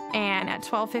 And at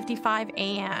 12:55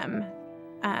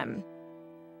 a.m.,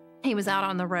 he was out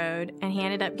on the road, and he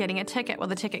ended up getting a ticket. Well,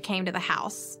 the ticket came to the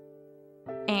house.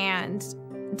 And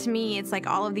to me, it's like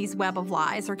all of these web of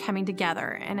lies are coming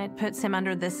together, and it puts him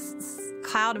under this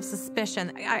cloud of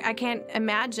suspicion. I can't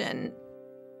imagine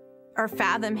or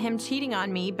fathom him cheating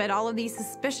on me, but all of these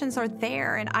suspicions are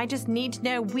there, and I just need to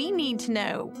know. We need to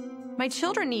know. My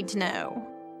children need to know.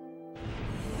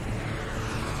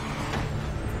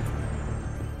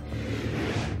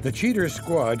 The Cheaters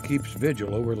squad keeps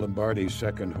vigil over Lombardi's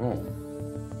second home.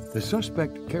 The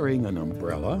suspect, carrying an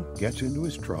umbrella, gets into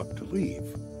his truck to leave.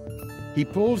 He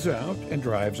pulls out and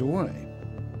drives away.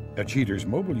 A Cheaters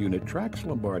mobile unit tracks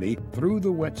Lombardi through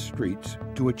the wet streets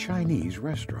to a Chinese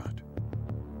restaurant.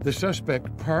 The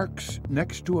suspect parks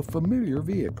next to a familiar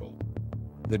vehicle,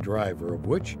 the driver of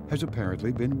which has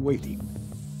apparently been waiting.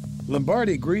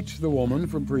 Lombardi greets the woman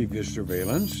from previous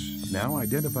surveillance, now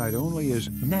identified only as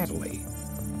Natalie.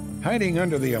 Hiding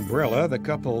under the umbrella, the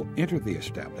couple enter the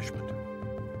establishment.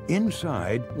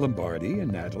 Inside, Lombardi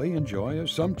and Natalie enjoy a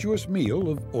sumptuous meal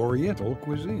of Oriental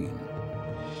cuisine.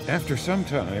 After some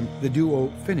time, the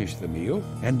duo finish the meal,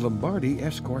 and Lombardi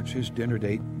escorts his dinner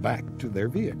date back to their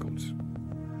vehicles.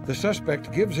 The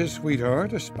suspect gives his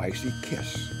sweetheart a spicy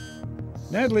kiss.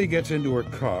 Natalie gets into her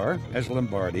car as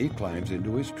Lombardi climbs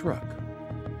into his truck.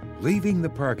 Leaving the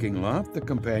parking lot, the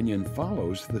companion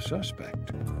follows the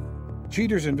suspect.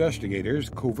 Cheaters investigators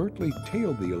covertly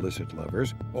tail the illicit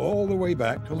lovers all the way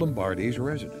back to Lombardi's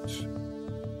residence.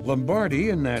 Lombardi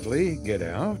and Natalie get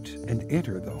out and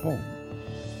enter the home.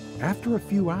 After a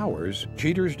few hours,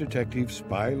 Cheaters detectives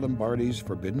spy Lombardi's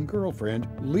forbidden girlfriend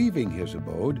leaving his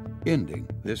abode, ending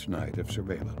this night of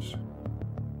surveillance.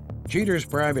 Cheaters'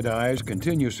 private eyes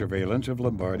continue surveillance of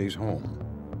Lombardi's home.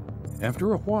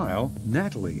 After a while,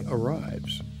 Natalie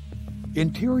arrives.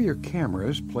 Interior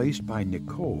cameras placed by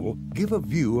Nicole give a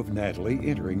view of Natalie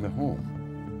entering the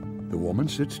home. The woman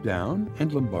sits down,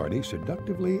 and Lombardi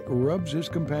seductively rubs his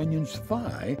companion's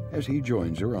thigh as he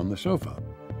joins her on the sofa.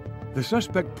 The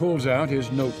suspect pulls out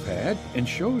his notepad and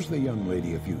shows the young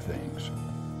lady a few things.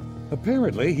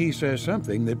 Apparently, he says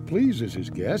something that pleases his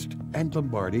guest, and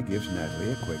Lombardi gives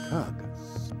Natalie a quick hug.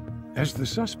 As the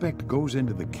suspect goes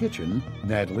into the kitchen,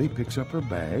 Natalie picks up her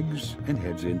bags and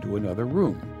heads into another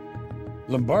room.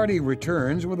 Lombardi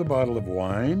returns with a bottle of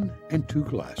wine and 2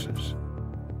 glasses.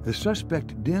 The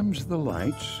suspect dims the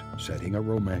lights, setting a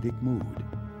romantic mood.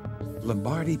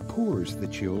 Lombardi pours the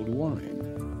chilled wine.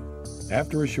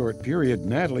 After a short period,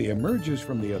 Natalie emerges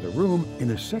from the other room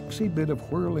in a sexy bit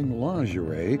of whirling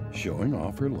lingerie, showing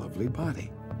off her lovely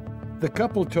body. The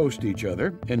couple toast each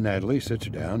other, and Natalie sits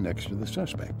down next to the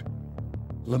suspect.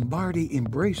 Lombardi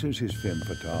embraces his femme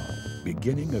fatale,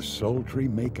 beginning a sultry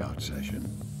makeout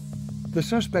session. The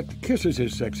suspect kisses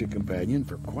his sexy companion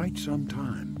for quite some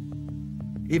time.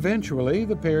 Eventually,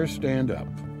 the pair stand up.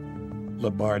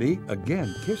 Lombardi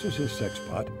again kisses his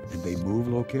sexpot, and they move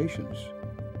locations.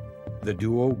 The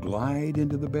duo glide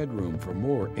into the bedroom for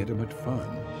more intimate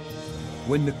fun.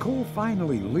 When Nicole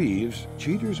finally leaves,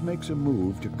 Cheaters makes a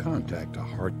move to contact a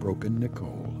heartbroken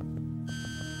Nicole.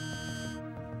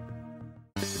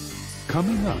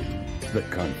 Coming up, the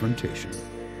confrontation.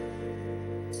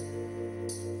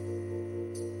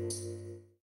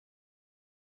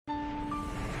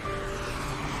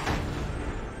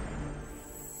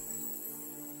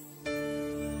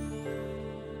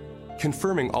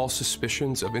 Confirming all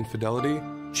suspicions of infidelity,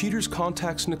 Cheaters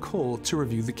contacts Nicole to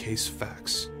review the case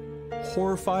facts.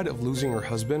 Horrified of losing her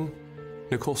husband,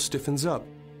 Nicole stiffens up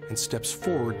and steps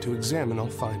forward to examine all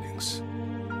findings.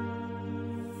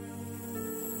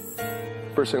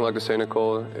 First thing I'd like to say,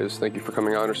 Nicole, is thank you for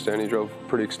coming out. I understand you drove a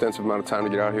pretty extensive amount of time to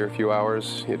get out here, a few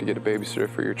hours. You had to get a babysitter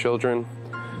for your children.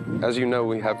 As you know,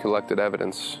 we have collected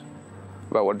evidence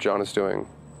about what John is doing.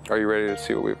 Are you ready to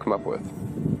see what we've come up with?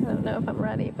 I don't know if I'm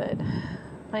ready, but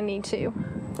I need to.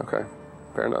 Okay,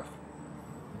 fair enough.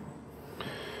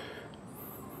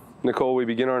 Nicole, we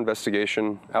begin our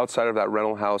investigation outside of that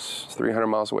rental house 300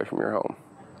 miles away from your home.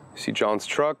 You see John's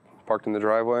truck parked in the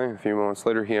driveway. A few moments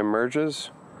later, he emerges,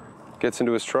 gets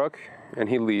into his truck, and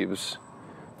he leaves.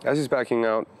 As he's backing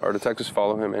out, our detectives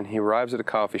follow him, and he arrives at a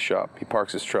coffee shop. He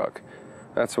parks his truck.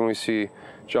 That's when we see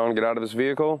John get out of his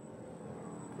vehicle,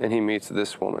 and he meets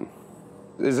this woman.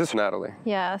 Is this Natalie?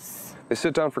 Yes. They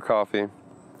sit down for coffee,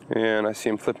 and I see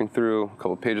him flipping through a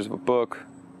couple of pages of a book,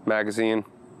 magazine.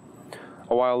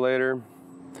 A while later,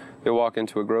 they walk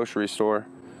into a grocery store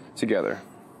together.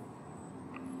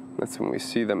 That's when we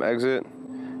see them exit,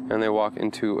 and they walk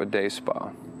into a day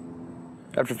spa.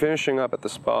 After finishing up at the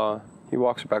spa, he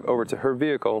walks back over to her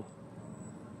vehicle.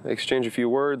 They exchange a few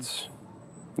words,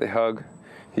 they hug.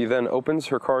 He then opens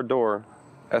her car door,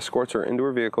 escorts her into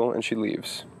her vehicle, and she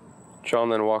leaves.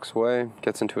 John then walks away,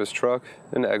 gets into his truck,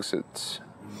 and exits.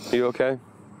 Are you okay?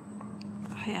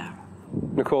 Yeah.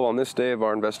 Nicole, on this day of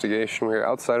our investigation, we are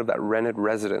outside of that rented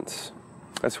residence.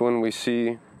 That's when we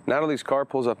see Natalie's car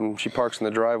pulls up and she parks in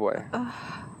the driveway.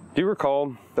 Do you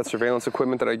recall that surveillance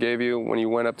equipment that I gave you when you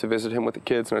went up to visit him with the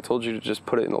kids and I told you to just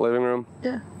put it in the living room?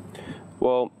 Yeah.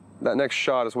 Well, that next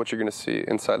shot is what you're gonna see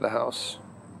inside the house.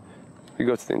 You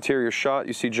go to the interior shot,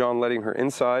 you see John letting her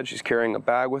inside. She's carrying a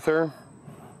bag with her.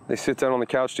 They sit down on the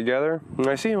couch together, and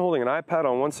I see him holding an iPad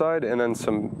on one side and then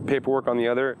some paperwork on the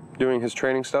other, doing his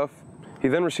training stuff. He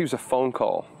then receives a phone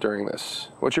call during this.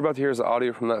 What you're about to hear is the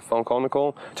audio from that phone call,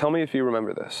 Nicole. Tell me if you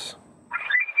remember this.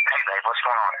 Hey, babe, what's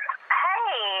going on?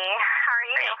 Hey, how are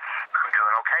you? Hey, I'm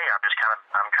doing okay.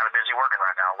 I'm kind of busy working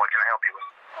right now. What can I help you with?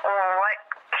 What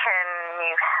can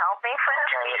you help me with?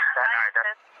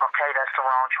 Okay, that's the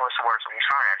wrong choice of words. I'm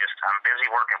sorry. I'm busy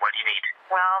working. What do you need?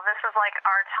 Well, this is like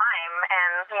our time,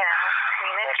 and we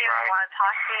miss you and want to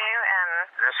talk to you, and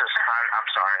I'm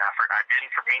sorry. I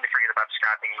didn't mean to forget about the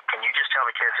Skyping. Can you just tell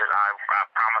the kids that I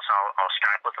promise I'll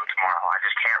Skype with them tomorrow? I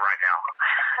just can't right now.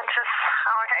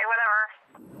 Okay, whatever.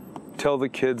 Tell the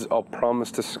kids I'll promise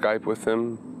to Skype with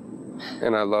them,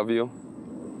 and I love you.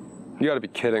 You gotta be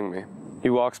kidding me. He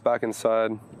walks back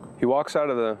inside. He walks out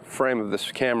of the frame of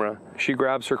this camera. She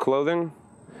grabs her clothing,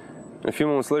 and a few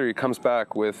moments later he comes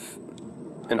back with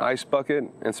an ice bucket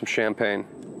and some champagne.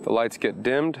 The lights get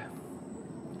dimmed.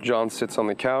 John sits on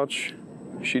the couch.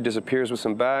 She disappears with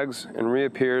some bags and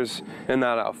reappears in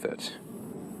that outfit.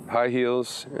 High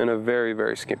heels and a very,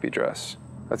 very skimpy dress.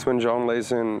 That's when John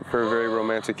lays in for a very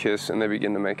romantic kiss and they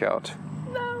begin to make out.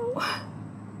 No.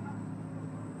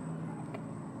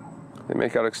 They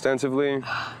make out extensively.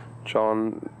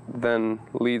 John then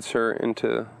leads her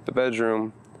into the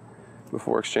bedroom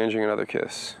before exchanging another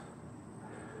kiss.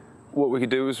 What we could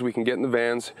do is we can get in the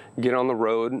vans, get on the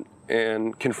road,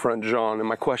 and confront John. And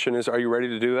my question is, are you ready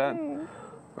to do that?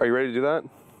 Are you ready to do that?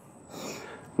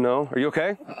 No? Are you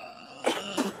okay?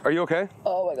 Are you okay?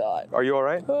 Oh my God. Are you all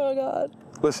right? Oh my God.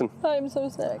 Listen. I'm so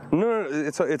sick. No,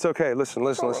 it's okay. Listen.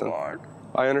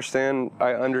 I understand,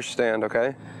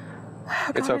 okay? It's God,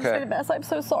 I just okay. made a mess. I'm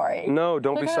so sorry. No,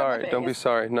 don't be Look at sorry. my Don't be face.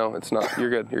 sorry. No, it's not. You're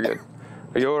good. You're good.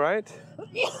 Are you all right?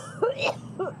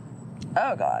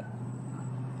 Oh God.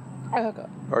 Oh God.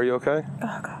 Are you okay?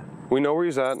 Oh God. We know where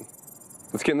he's at.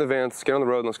 Let's get in the van, let's get on the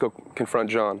road, and let's go confront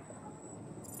John.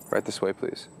 Right this way,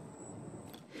 please.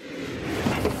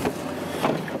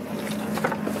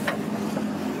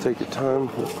 Take your time.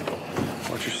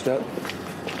 Watch your step.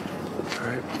 All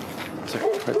right.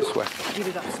 Right this way. Speed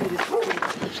it up. What's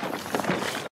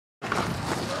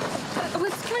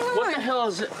going on? What the hell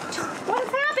is it? What is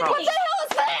happening? What the hell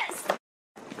is this?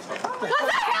 What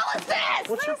the hell is this?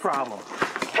 What's your problem?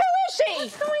 Who is she?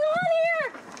 What's going on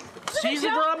here? She's the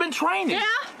girl I've been training.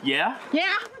 Yeah? Yeah?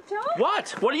 Yeah. What?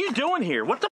 What are you doing here?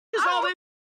 What the is all this?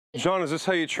 John, is this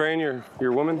how you train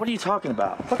your woman? What are you talking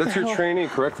about? That's your trainee,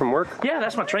 correct, from work? Yeah,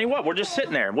 that's my training. What? We're just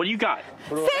sitting there. What do you got?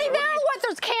 Sitting there? What?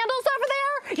 There's candles over there?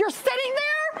 You're sitting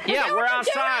there? Is Yeah, that we're what you're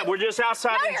outside. doing? We're just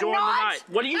outside No, enjoying you're the not. night.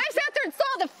 What do you? I sat there and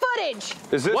saw the footage.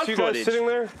 Is this What you footage? guys sitting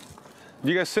there? Do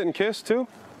you guys sit and kiss, too?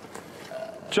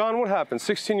 John, what happened?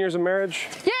 16 years of marriage?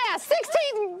 Yeah,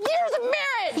 16 years of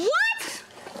marriage. What?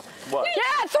 What?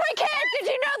 Yeah, 3 kids. Did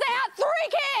you know that? 3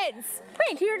 kids.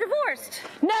 Wait, you're divorced.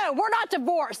 No, we're not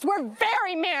divorced. We're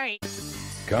very married.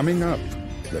 Coming up,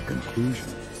 the conclusion.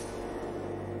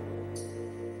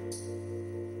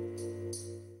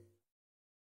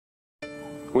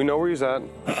 We know where he's at.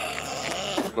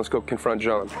 Let's go confront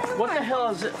John. What the hell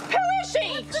is it? Who is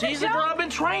she? She's the girl I've been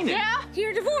training. Yeah,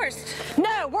 you're divorced.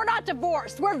 No, we're not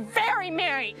divorced. We're very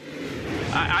married.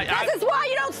 This is why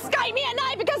you don't Skype me at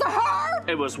night, because of her.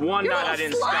 It was one You're night a I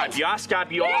didn't slut. Skype you. I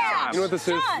Skype you all the Yeah. time. You know what this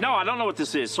is? No, I don't know what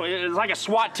this is. So it's like a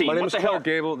SWAT team. My name What is the hell? Clark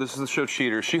Gable. This is the show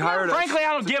Cheaters. She hired us. Frankly,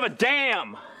 I don't give a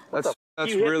damn. That's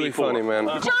you hit really me for? funny, man.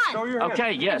 John.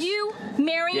 Okay, yes. Are you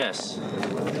married? Yes.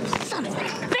 Son of a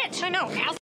bitch. I know.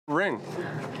 Ring.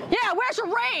 Yeah, where's your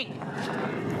ring?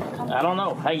 I don't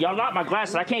know. Hey, y'all knocked my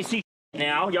glasses. I can't see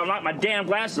now. Y'all knocked my damn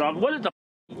glasses off. What is the?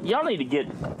 Y'all need to get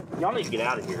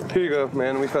out of here. Here you go,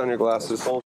 man. We found your glasses.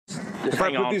 If I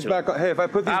hang put on these to back on, hey, if I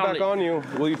put these I don't back need- on you,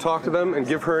 will you talk to them and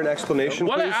give her an explanation,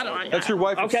 What? please? I don't- That's your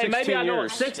wife of Okay, 16 maybe I know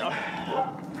years. it's 6.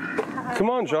 Come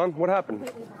on, John. What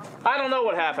happened? I don't know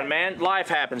what happened, man. Life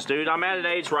happens, dude. I'm at an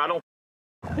age where I don't,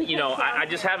 I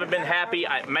just haven't been happy.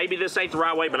 Maybe this ain't the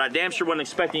right way, but I damn sure wasn't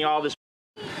expecting all this.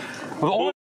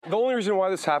 The only reason why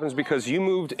this happens is because you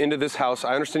moved into this house.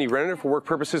 I understand you rented it for work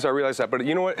purposes. I realize that, but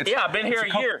you know what? Yeah, I've been here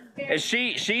a year, and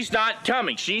she's not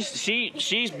coming.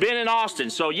 She's been in Austin,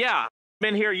 so yeah,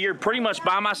 been here a year pretty much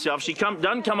by myself. She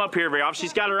doesn't come up here very often.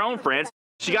 She's got her own friends.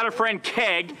 She got her friend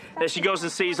Keg that she goes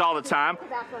and sees all the time.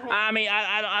 I mean,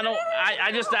 I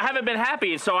just haven't been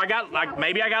happy, and so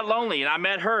maybe I got lonely, and I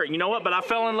met her. You know what? But I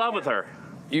fell in love with her.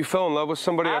 You fell in love with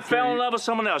somebody I after fell in love with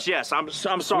someone else. Yes, I'm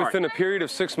sorry. Within a period of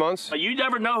 6 months? But you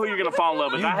never know who you're going to fall in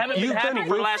love with. I haven't been happy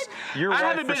for the last. Your I wife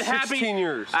haven't for been happy. 16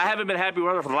 years. I haven't been happy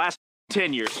with her for the last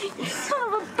 10 years.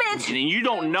 Son of a bitch. And you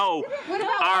don't know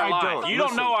our life. You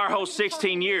don't know our whole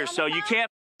 16 years, so you can't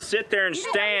sit there and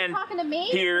stand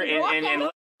here and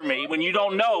look at me when you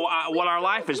don't know what our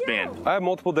life has been. I have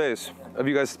multiple days of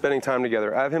you guys spending time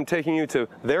together. I have him taking you to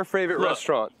their favorite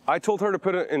restaurant. I told her to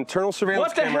put an internal surveillance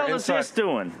What the camera hell is inside. this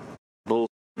doing? Bull,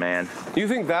 man. You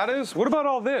think that is? What about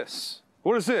all this?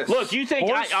 What is this? Look, you think,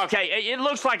 Horse? okay, it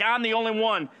looks like I'm the only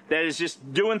one that is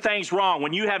just doing things wrong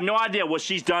when you have no idea what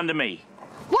she's done to me.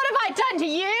 What have I done to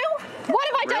you? What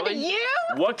have I done to Really? you?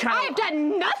 What kind I have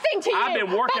done nothing to you. I've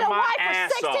been working but a my wife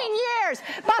ass for 16 off. years,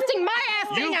 busting my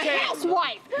ass being a can't-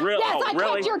 housewife. Real- Yes, oh, I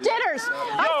really? cooked your dinners.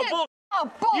 I said, bull-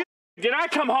 oh, bull. Did I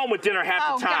come home with dinner half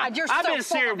Oh, the time? God, you're I've so been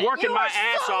sitting full of here it. working You my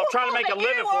are ass so off trying to full make a of it.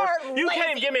 living You for us. are You can't even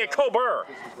lazy. give me a Coburr.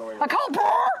 A cold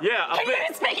burr? Yeah, a Can you bit.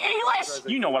 even speak English?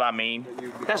 You know what I mean.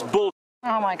 That's bull.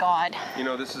 Oh, my God. You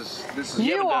know, this is.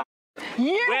 You are.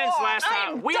 You When's are. last I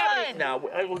time? am We done. haven't. No,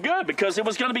 well, good because it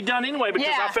was going to be done anyway because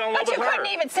yeah, I fell in love but with you her.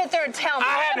 couldn't even sit there and tell me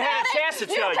I haven't had about a chance to it.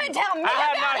 tell you. You couldn't tell me I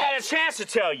have about not it. had a chance to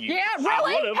tell you. Yeah, I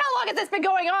really? would've. How long has this been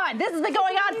going on? This has been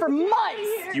going on for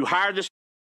months. You hired this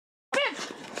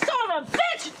bitch, son of a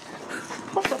bitch.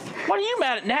 What are you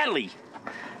mad at, Natalie?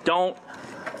 Don't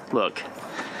look.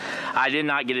 I did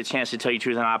not get a chance to tell you the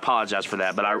truth, and I apologize for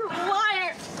that. But I.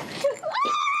 Liar.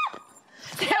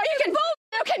 Now you can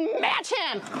match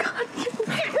him.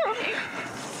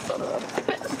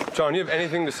 John, you have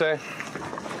anything to say?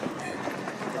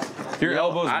 Your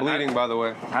elbow's bleeding, by the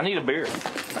way. I need a beer. Get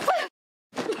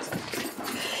the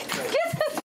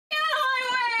out of my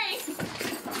way!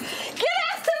 Get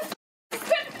out the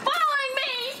quit following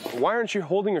me! Why aren't you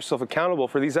holding yourself accountable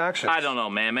for these actions? I don't know,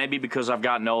 man. Maybe because I've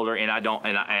gotten older and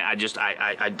I just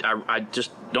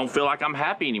don't feel like I'm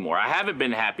happy anymore. I haven't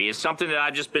been happy. It's something that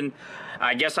I've just been.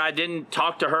 I guess I didn't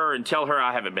talk to her and tell her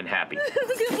I haven't been happy.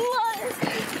 Good luck.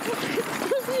 Get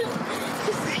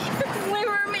away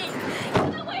from me.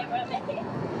 Get away from me.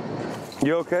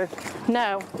 You okay?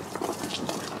 No.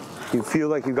 You feel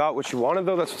like you got what you wanted,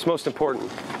 though? That's what's most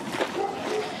important.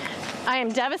 I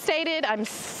am devastated. I'm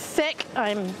sick.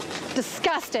 I'm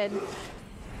disgusted.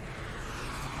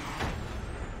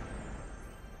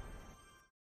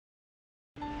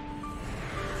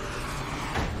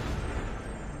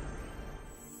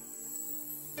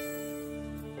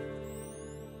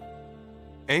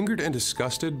 Angered and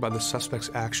disgusted by the suspect's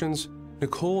actions,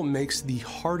 Nicole makes the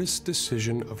hardest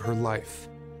decision of her life.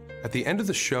 At the end of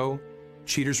the show,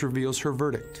 Cheaters reveals her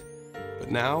verdict.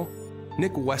 But now,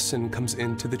 Nick Wesson comes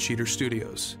into the Cheater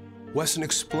Studios. Wesson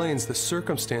explains the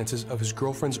circumstances of his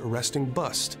girlfriend's arresting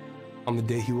bust on the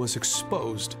day he was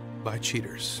exposed by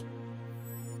Cheaters.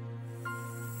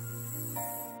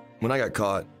 When I got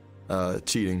caught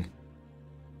cheating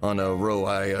on a row,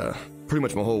 pretty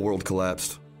much my whole world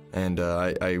collapsed. And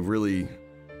I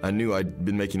knew I'd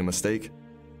been making a mistake.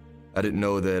 I didn't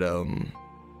know that,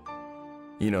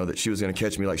 that she was gonna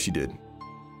catch me like she did.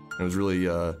 It was really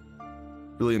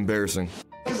embarrassing.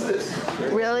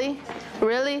 Really?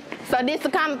 Really? So this the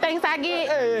kind of things I get?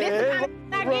 This the kind of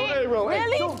things I get? Really?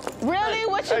 Really?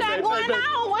 What you got going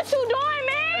on? What you doing,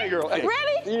 man? Hey, girl. Hey.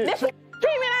 Really? This the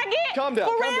treatment I get? Calm down.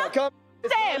 For Calm real? down. Calm.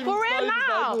 Say, for real?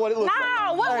 No. What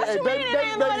you mean it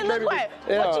ain't what it look like?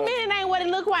 What you mean it ain't what it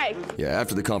look like? Yeah,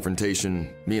 after the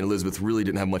confrontation, me and Elizabeth really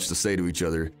didn't have much to say to each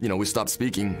other. We stopped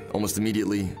speaking almost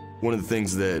immediately. One of the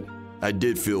things that I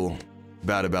did feel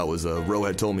bad about was Ro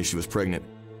had told me she was pregnant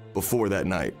before that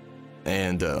night.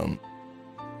 And,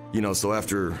 so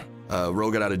after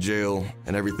Ro got out of jail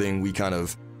and everything, we kind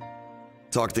of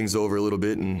talked things over a little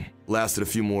bit and lasted a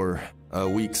few more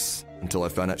weeks until I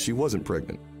found out she wasn't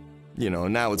pregnant.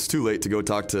 Now it's too late to go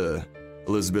talk to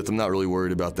Elizabeth. I'm not really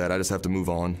worried about that. I just have to move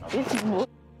on. Sit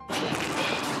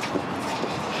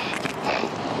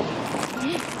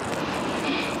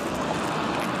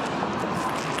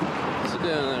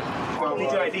down there.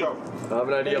 Need your ID. I have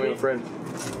an ID. I'm your friend.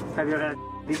 Have you ever had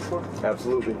before?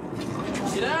 Absolutely.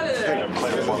 Get out of there!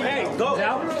 Hey, go!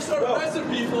 Now we're gonna start arresting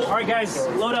people. All right, guys,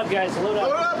 load up, guys, load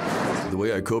up. The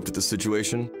way I coped with the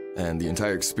situation and the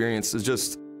entire experience is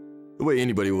just the way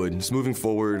anybody would. Just moving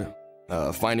forward,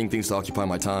 finding things to occupy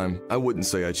my time. I wouldn't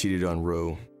say I cheated on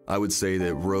Ro. I would say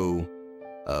that Ro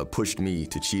pushed me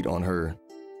to cheat on her.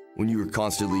 When you were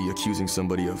constantly accusing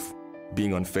somebody of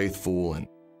being unfaithful and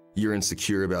you're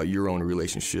insecure about your own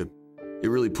relationship, it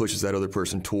really pushes that other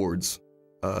person towards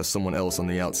someone else on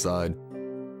the outside,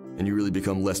 and you really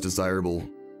become less desirable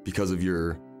because of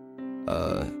your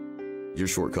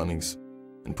shortcomings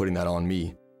and putting that on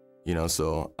me.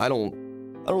 So I don't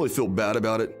really feel bad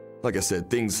about it. Like I said,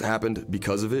 things happened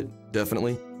because of it,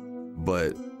 definitely,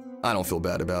 but I don't feel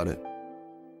bad about it.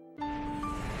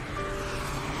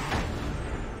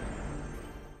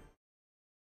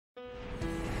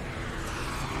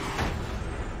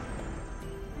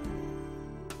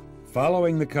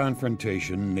 Following the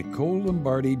confrontation, Nicole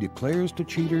Lombardi declares to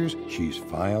Cheaters she's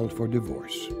filed for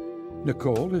divorce.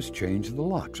 Nicole has changed the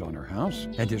locks on her house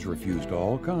and has refused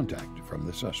all contact from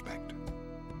the suspect.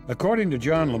 According to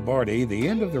John Lombardi, the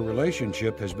end of the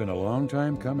relationship has been a long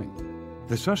time coming.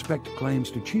 The suspect claims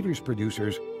to Cheaters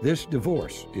producers, "This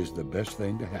divorce is the best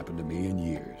thing to happen to me in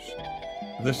years."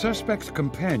 The suspect's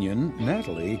companion,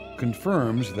 Natalie,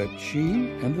 confirms that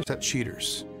she and the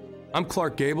Cheaters. I'm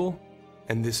Clark Gable,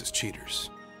 and this is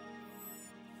Cheaters.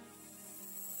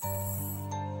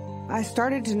 I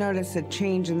started to notice a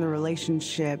change in the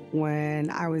relationship when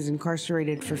I was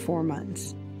incarcerated for 4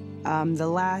 months. The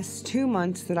last 2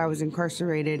 months that I was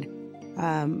incarcerated,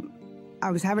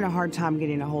 I was having a hard time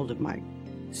getting a hold of Mike.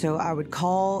 So I would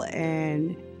call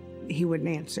and he wouldn't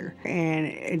answer. And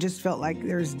it just felt like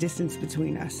there was distance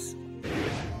between us.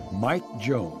 Mike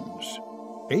Jones,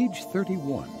 age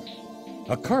 31.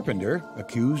 A carpenter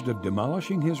accused of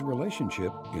demolishing his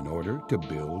relationship in order to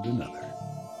build another.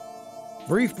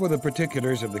 Briefed with the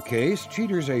particulars of the case,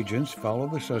 Cheaters agents follow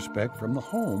the suspect from the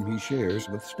home he shares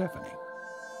with Stephanie.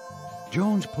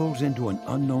 Jones pulls into an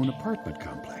unknown apartment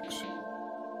complex.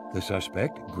 The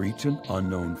suspect greets an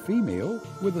unknown female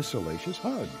with a salacious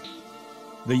hug.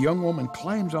 The young woman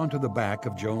climbs onto the back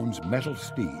of Jones' metal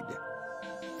steed.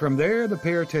 From there, the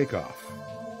pair take off.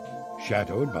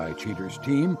 Shadowed by Cheaters'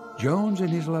 team, Jones and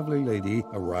his lovely lady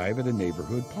arrive at a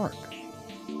neighborhood park.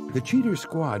 The cheater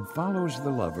squad follows the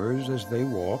lovers as they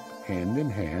walk hand in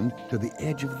hand to the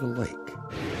edge of the lake.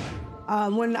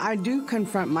 When I do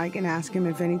confront Mike and ask him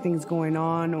if anything's going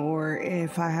on or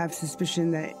if I have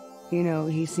suspicion that, you know,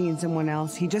 he's seeing someone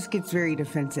else, he just gets very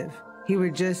defensive. He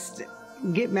would just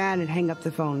get mad and hang up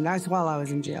the phone. That's while I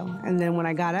was in jail. And then when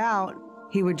I got out,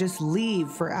 he would just leave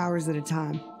for hours at a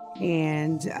time.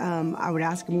 And I would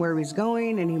ask him where he was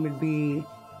going, and he would be,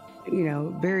 you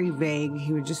know, very vague.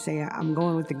 He would just say, I'm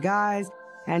going with the guys.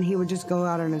 And he would just go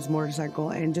out on his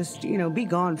motorcycle and just, you know, be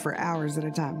gone for hours at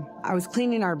a time. I was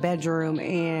cleaning our bedroom,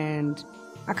 and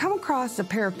I come across a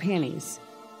pair of panties.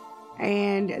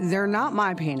 And they're not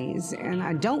my panties, and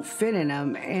I don't fit in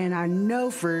them, and I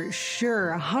know for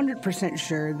sure, 100%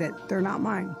 sure, that they're not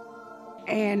mine.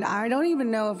 And I don't even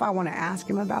know if I want to ask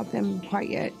him about them quite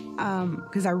yet,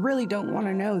 because I really don't want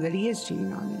to know that he is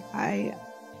cheating on me.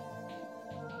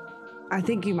 I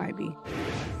think he might be.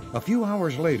 A few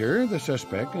hours later, the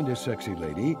suspect and his sexy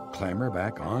lady clamber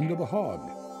back onto the hog.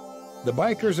 The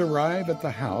bikers arrive at the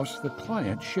house the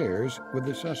client shares with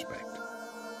the suspect.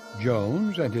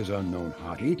 Jones and his unknown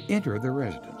hottie enter the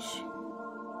residence.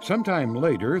 Sometime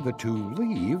later, the two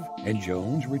leave, and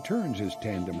Jones returns his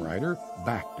tandem rider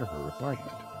back to her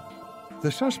apartment.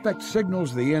 The suspect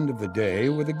signals the end of the day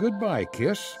with a goodbye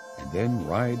kiss and then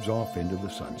rides off into the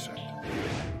sunset.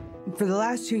 For the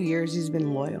last 2 years, he's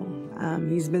been loyal.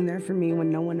 He's been there for me when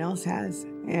no one else has.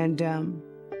 And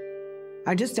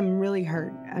I just am really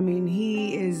hurt. I mean,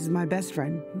 he is my best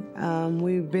friend.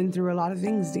 We've been through a lot of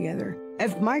things together.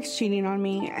 If Mike's cheating on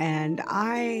me and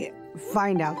I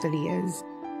find out that he is,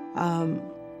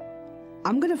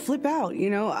 I'm gonna flip out. You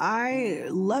know, I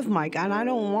love Mike and I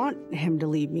don't want him to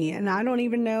leave me, and I don't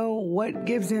even know what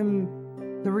gives him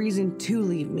the reason to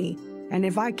leave me. And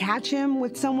if I catch him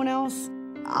with someone else,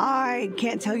 I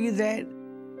can't tell you that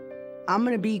I'm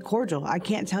gonna be cordial. I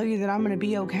can't tell you that I'm gonna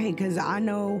be okay, because I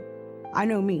know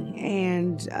me,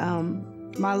 and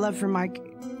my love for Mike,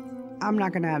 I'm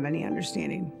not gonna have any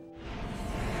understanding.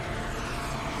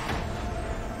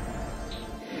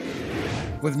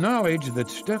 With knowledge that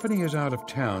Stephanie is out of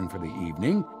town for the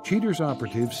evening, Cheater's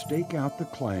operatives stake out the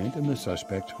client in the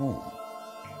suspect's home.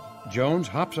 Jones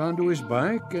hops onto his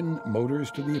bike and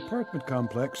motors to the apartment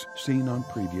complex seen on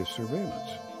previous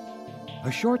surveillance.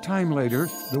 A short time later,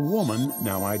 the woman,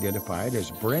 now identified as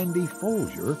Brandy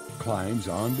Folger, climbs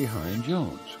on behind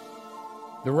Jones.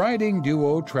 The riding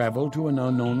duo travel to an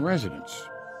unknown residence.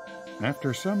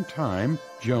 After some time,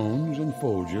 Jones and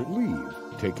Folger leave,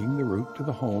 taking the route to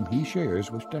the home he shares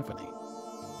with Stephanie.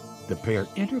 The pair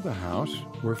enter the house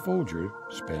where Folger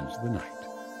spends the night.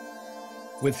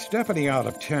 With Stephanie out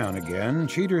of town again,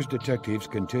 Cheater's detectives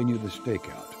continue the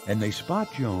stakeout, and they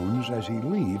spot Jones as he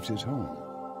leaves his home.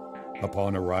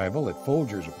 Upon arrival at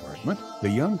Folger's apartment, the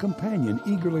young companion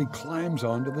eagerly climbs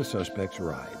onto the suspect's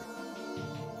ride.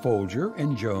 Folger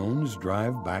and Jones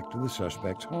drive back to the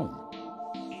suspect's home.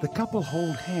 The couple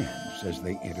hold hands as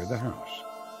they enter the house.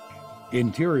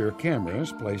 Interior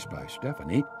cameras placed by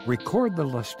Stephanie record the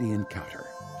lusty encounter.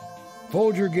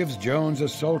 Folger gives Jones a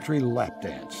sultry lap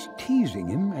dance, teasing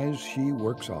him as she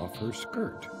works off her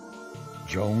skirt.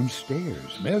 Jones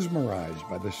stares, mesmerized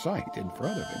by the sight in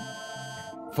front of him.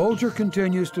 Folger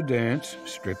continues to dance,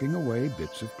 stripping away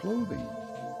bits of clothing.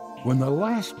 When the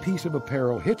last piece of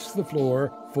apparel hits the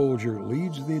floor, Folger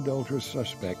leads the adulterous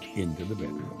suspect into the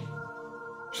bedroom.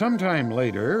 Sometime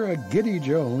later, a giddy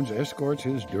Jones escorts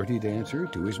his dirty dancer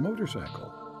to his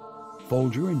motorcycle.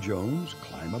 Folger and Jones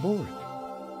climb aboard.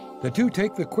 The two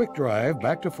take the quick drive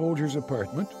back to Folger's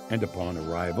apartment, and upon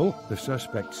arrival, the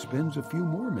suspect spends a few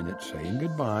more minutes saying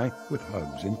goodbye with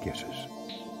hugs and kisses.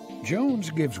 Jones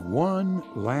gives one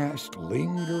last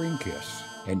lingering kiss,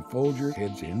 and Folger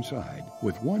heads inside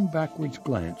with one backwards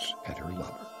glance at her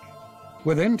lover.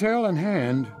 With intel in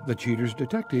hand, the Cheater's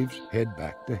detectives head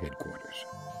back to headquarters.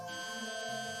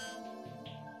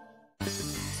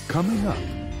 Coming up,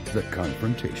 the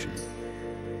confrontation.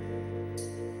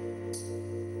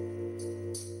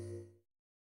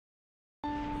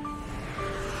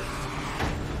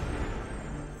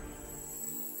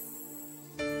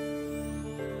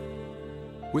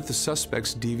 With the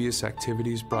suspect's devious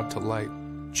activities brought to light,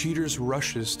 Cheaters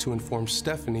rushes to inform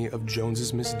Stephanie of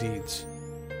Jones's misdeeds.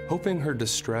 Hoping her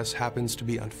distress happens to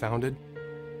be unfounded,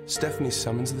 Stephanie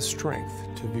summons the strength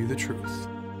to view the truth.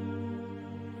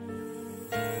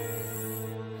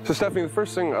 So Stephanie, the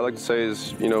first thing I'd like to say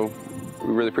is, we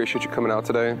really appreciate you coming out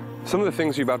today. Some of the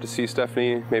things you're about to see,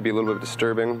 Stephanie, may be a little bit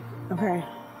disturbing. Okay.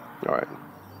 All right.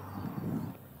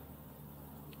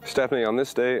 Stephanie, on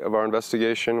this day of our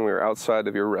investigation, we are outside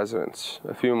of your residence.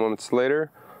 A few moments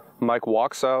later, Mike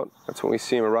walks out. That's when we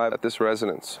see him arrive at this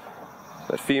residence.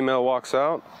 That female walks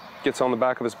out, gets on the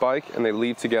back of his bike, and they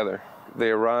leave together.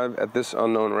 They arrive at this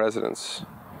unknown residence.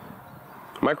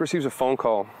 Mike receives a phone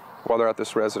call while they're at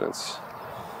this residence.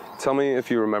 Tell me if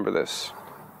you remember this.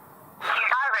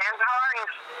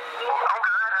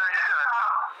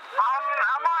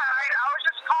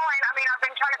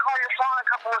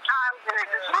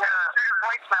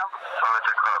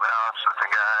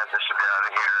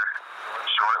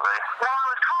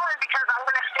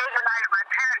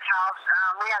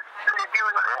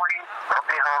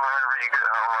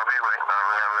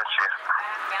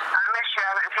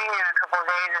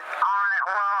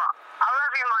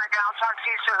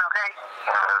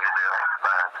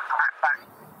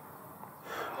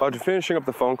 After finishing up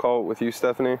the phone call with you,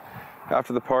 Stephanie,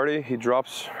 after the party, he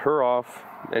drops her off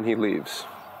and he leaves.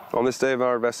 On this day of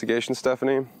our investigation,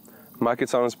 Stephanie, Mike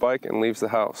gets on his bike and leaves the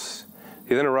house.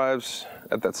 He then arrives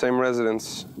at that same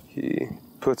residence. He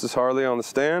puts his Harley on the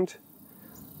stand,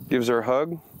 gives her a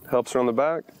hug, helps her on the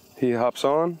back. He hops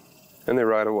on and they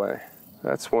ride away.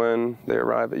 That's when they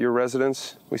arrive at your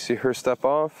residence. We see her step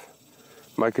off.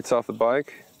 Mike gets off the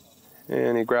bike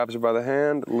and he grabs her by the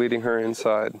hand, leading her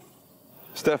inside.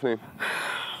 Stephanie,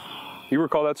 you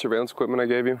recall that surveillance equipment I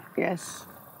gave you? Yes.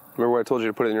 Remember what I told you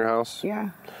to put it in your house? Yeah.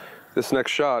 This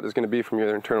next shot is going to be from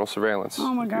your internal surveillance.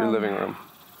 Oh my God. Your living room.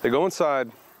 They go inside.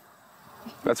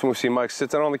 That's when we see Mike sit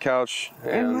down on the couch.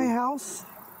 In my house?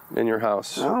 In your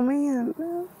house. Oh man.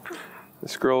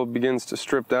 This girl begins to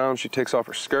strip down. She takes off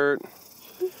her skirt,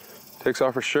 takes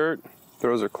off her shirt,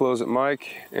 throws her clothes at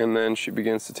Mike, and then she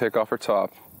begins to take off her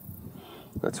top.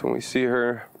 That's when we see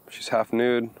her. She's half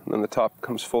nude, and then the top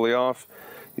comes fully off.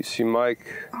 You see Mike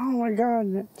Oh my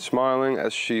God. smiling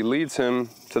as she leads him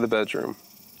to the bedroom.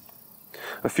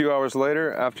 A few hours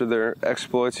later, after their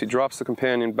exploits, he drops the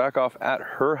companion back off at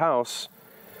her house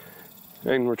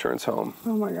and returns home.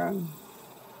 Oh my God.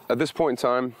 At this point in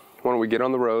time, why don't we get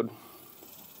on the road?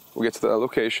 We'll get to the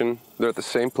location. They're at the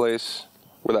same place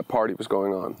where that party was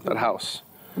going on, that house.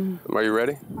 Are you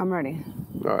ready? I'm ready.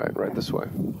 All right, right this way.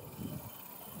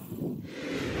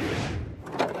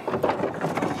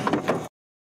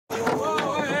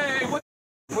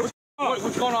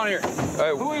 What's going on here?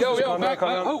 Hey, calm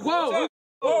down. Whoa!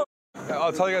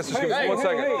 I'll tell you guys, just give me 1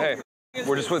 second. Hey,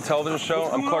 we're just with a television show.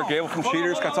 I'm Clark Gable from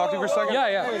Cheaters. Can I talk to you for a second?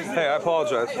 Yeah. Hey, I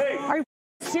apologize. Are you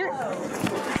serious?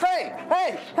 Hey,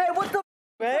 what the?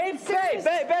 Babe!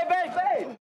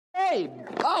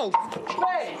 Oh,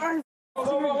 babe!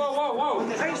 Whoa!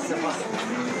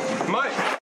 Mike!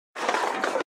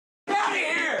 Get out of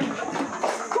here!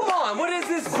 Come on, what is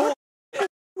this bull?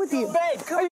 With you. Babe,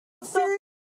 come Serious?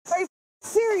 Are you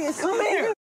serious? Come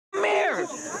here!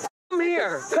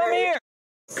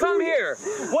 Come here!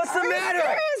 What's the matter?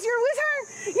 Are you serious? You're with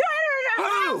her? You had her at our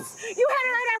house! You had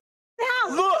her at our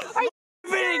house! Look! Are you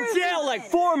I've been in serious? jail like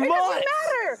 4 months! It doesn't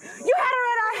matter! You had her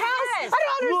at our house! I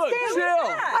don't understand! Chill.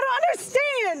 I don't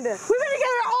understand! We've been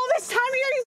together all this time!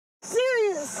 Are you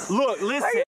serious? Look,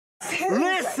 listen!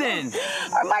 Listen!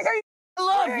 Mike, are you I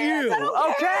love serious? you, I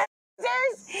don't okay? care.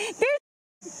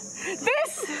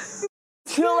 This.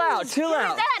 Chill out. Who is that?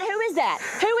 Are you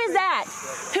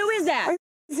serious? Who is that?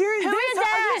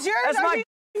 Is yours? That's Are my you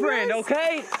friend, serious?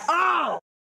 okay? Oh!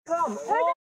 Come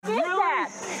on. Who is that?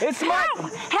 It's my... How are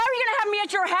you gonna have me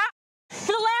at your house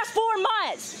for the last 4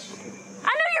 months? I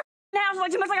know your house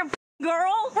looks too much like a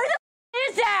girl. Who the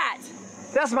is that?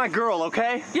 That's my girl,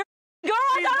 okay? Your girl?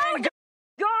 I don't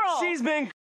girl. She's been...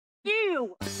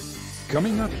 You.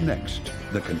 Coming up next,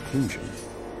 the conclusion.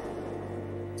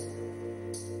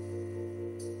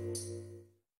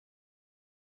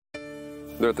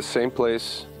 They're at the same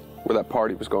place where that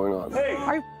party was going on.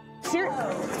 Are you serious?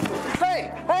 Hey,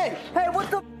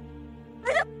 what the... Who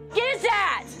the is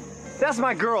that? That's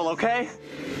my girl, okay?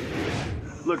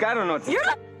 Look, I don't know what to... You're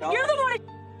the one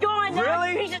going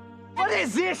down. Really? What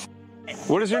is this?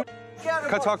 What is your...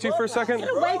 Can I talk to you for a second? Get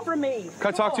away from me. Can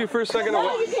I talk to you for a second?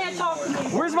 No, you can't talk to me.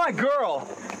 Where's my girl?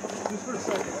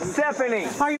 Stephanie.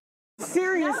 Are you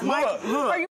serious, Mike? Look.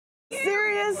 Are you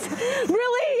serious?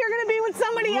 Really? You're gonna be with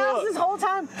somebody else this whole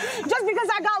time? Just because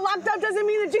I got locked up doesn't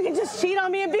mean that you can just cheat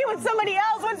on me and be with somebody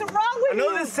else. What's wrong with you? I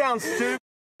know this sounds stupid.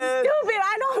 Stupid.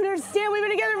 I don't understand. We've been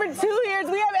together for 2 years.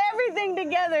 We have everything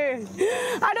together.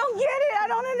 I don't get it. I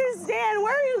don't understand.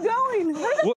 Where are you going?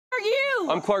 Where the are you?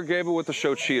 I'm Clark Gable with the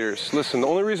show Cheaters. Listen, the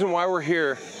only reason why we're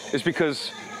here is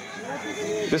because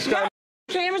this guy...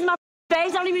 Cameras in my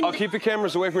face. I don't even... I'll keep the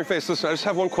cameras away from your face. Listen, I just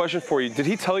have one question for you. Did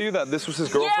he tell you that this was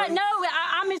his girlfriend? Yeah, no,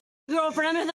 I'm his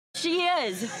girlfriend. I'm his... She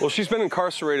is. Well, she's been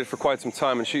incarcerated for quite some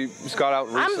time, and she just got out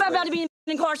recently. I'm about to be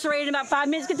incarcerated in about 5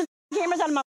 minutes. Get the cameras out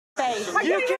of my face.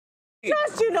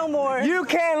 trust you no more. You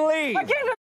can leave. I can't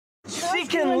She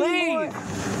can leave.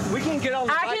 We can get on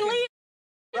the I can leave.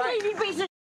 Right. You piece of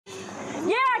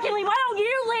yeah, I can leave. Why don't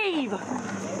you leave?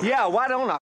 Yeah, why don't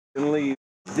I leave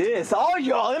this? All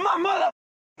y'all in my mother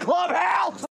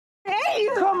clubhouse. Hey,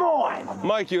 come on.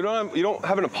 Mike, you don't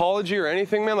have an apology or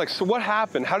anything, man? Like, so what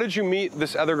happened? How did you meet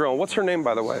this other girl? What's her name,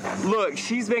 by the way? Look,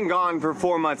 she's been gone for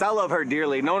 4 months. I love her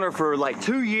dearly. Known her for like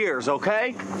 2 years,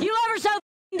 okay? You love her so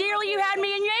dearly. You had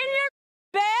me in your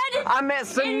bed. I met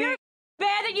some in your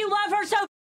bed that you love her so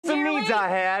some dearly. needs I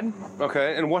had.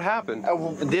 Okay, and what happened?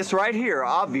 This right here,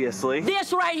 obviously.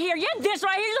 This right here. Yeah, this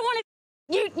right here's the one.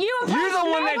 You're the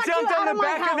one that jumped on the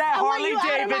back of that Harley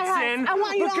Davidson. I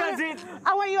want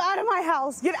you out of my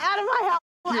house. Get out of my house.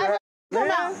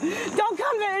 Come out. Don't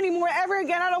come there anymore ever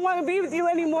again. I don't want to be with you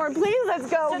anymore. Please, let's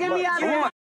go. Get me out of here.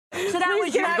 So that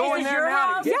was your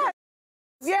house? Yeah.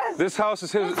 Yes. This house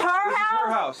is his. It's her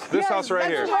house. This house right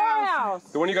here. It's her house.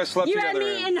 The one you guys slept you together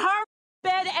had me in her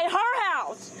bed at her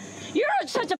house. You're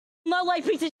such a low-life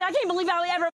piece of shit. I can't believe I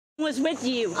ever was with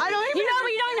you. I don't even. You know,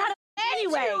 but you don't even know how to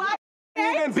anyway.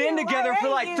 We've even been together for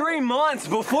like 3 months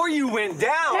before you went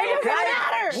down. Hey, okay?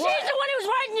 She's the one who was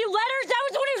writing you letters. That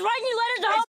was the one who was writing you letters the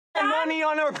whole time. Money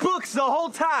on her books the whole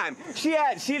time. She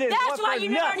didn't. That's why you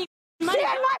never any money. She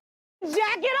had my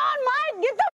jacket on. Mine.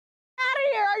 Get the out of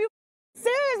here. Are you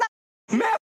serious?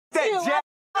 Man, that jacket.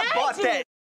 I bought that.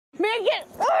 Man, I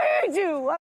hate you.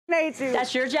 I hate you.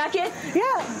 That's your jacket?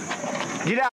 Yeah.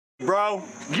 Get out, bro.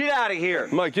 Get out of here.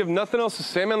 Mike, you have nothing else to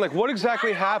say, man? Like, what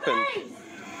exactly happened?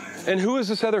 And who is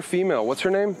this other female? What's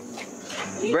her name?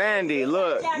 Brandy,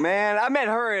 look, man, I met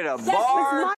her at a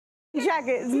bar. It's my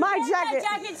jacket. It's my jacket.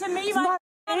 That jacket to me. He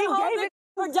gave it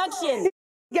production.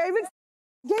 Gave it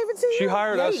to you. She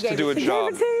hired us to do a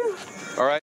job. Gave it to you. All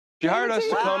right? She hired us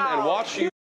to come and watch you.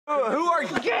 Who are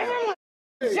you?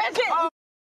 Jacket.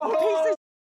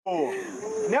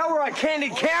 Now we're on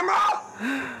candid camera.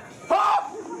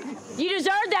 Oh! You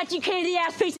deserve that, you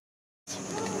candy-ass piece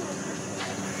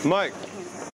of Mike.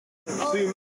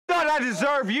 You thought I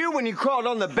deserve you when you crawled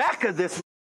on the back of this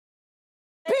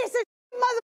piece of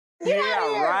mother. Get out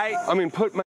of here. Right. I mean,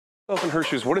 put myself in her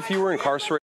shoes. What if you were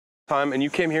incarcerated at the time and you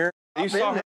came here and you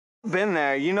saw her? Been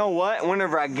there. You know what?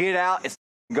 Whenever I get out, it's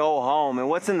go home. And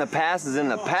what's in the past is in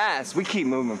the past. We keep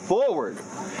moving forward.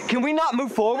 Can we not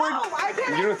move forward?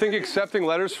 No, You don't think accepting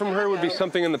letters from her would be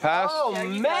something in the past? Oh,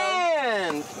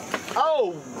 man.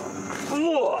 Oh.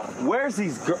 Where's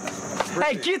these girls?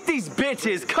 Hey, get these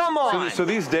bitches. Come on. So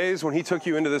these days, when he took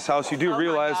you into this house, you do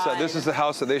realize that this is the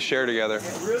house that they share together.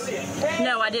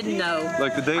 No, I didn't know.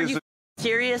 Like the days. Are you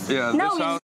serious? Yeah. No, this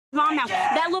house. Mom house.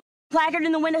 That little placard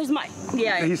in the window is my.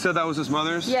 Yeah. He said that was his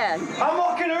mother's? Yeah. I'm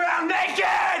walking around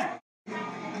naked!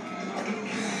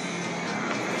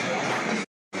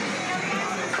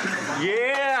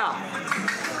 Yeah!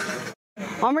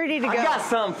 I'm ready to go. I got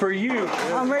something for you.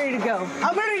 I'm ready to go.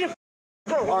 I'm ready to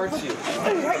go. Aren't you?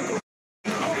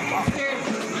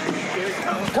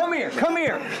 Come here, come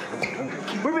here.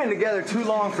 We've been together too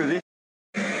long for this.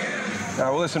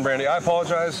 Well, listen, Brandy, I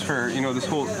apologize for, this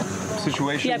whole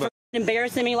situation. Yeah, but for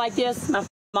embarrassing me like this. My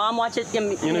mom watches. You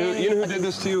know who did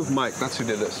this to you? Mike, that's who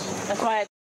did this. That's why.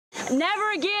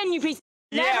 Never again, you piece.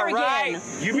 Yeah, Never right. again.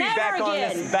 You be Never back again.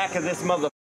 on this back of this mother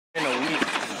in a week.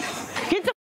 Get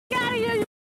the out of here, you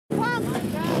punk.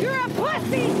 You're a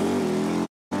pussy.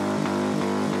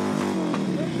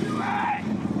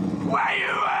 Where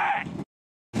you at?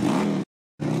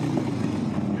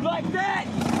 You like that?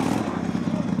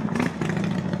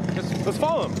 Let's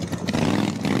follow him.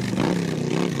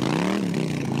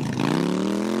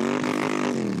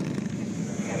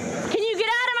 Can you get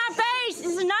out of my face?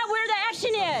 This is not where the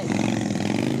action is.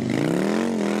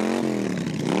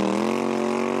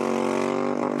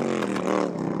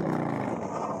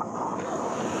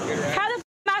 How the f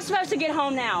am I supposed to get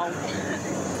home now?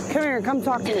 Come here, come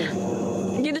talk to me.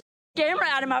 Get the camera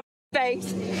out of my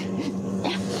face.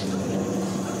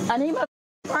 I need my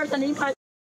purse. I need my.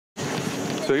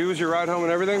 So he was your ride home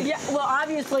and everything? Yeah, well,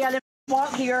 obviously, I didn't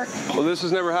walk here. Well, this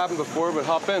has never happened before, but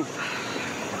hop in.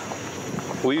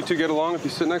 Will you two get along if you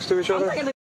sit next to each other? I'm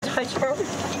not gonna touch her.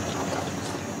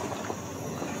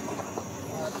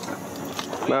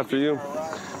 After you.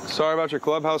 Sorry about your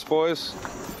clubhouse, boys.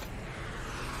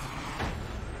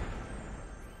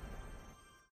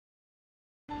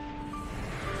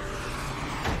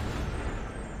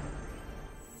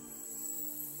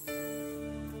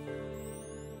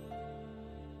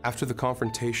 After the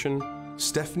confrontation,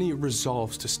 Stephanie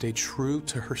resolves to stay true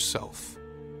to herself.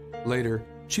 Later,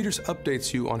 Cheaters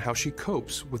updates you on how she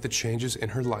copes with the changes in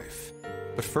her life.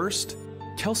 But first,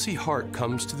 Kelsey Hart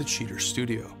comes to the Cheaters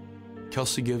studio.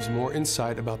 Kelsey gives more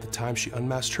insight about the time she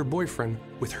unmasked her boyfriend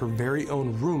with her very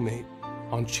own roommate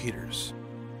on Cheaters.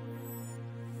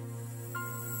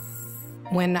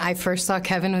 When I first saw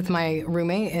Kevin with my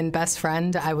roommate and best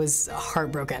friend, I was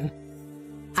heartbroken.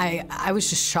 I was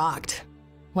just shocked.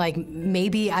 Like,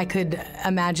 maybe I could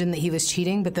imagine that he was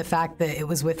cheating, but the fact that it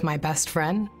was with my best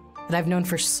friend that I've known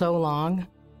for so long,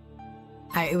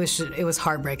 it was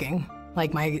heartbreaking.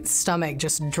 Like, my stomach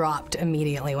just dropped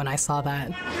immediately when I saw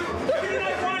that.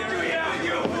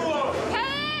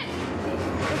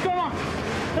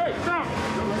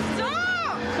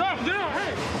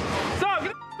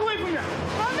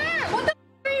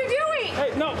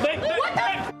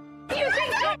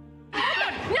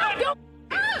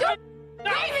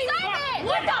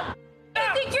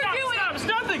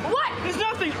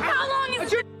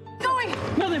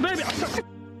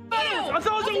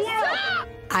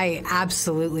 I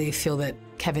absolutely feel that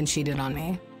Kevin cheated on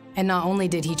me. And not only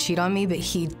did he cheat on me, but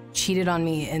he cheated on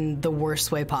me in the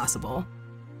worst way possible.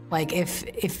 Like,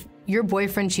 if your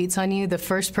boyfriend cheats on you, the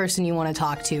first person you want to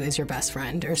talk to is your best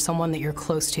friend or someone that you're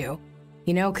close to.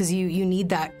 You know, because you need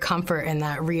that comfort and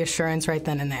that reassurance right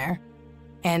then and there.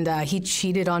 And he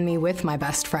cheated on me with my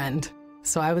best friend.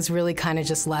 So I was really kind of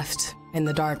just left in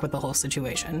the dark with the whole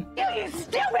situation. You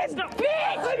stupid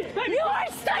bitch! You are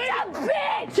such a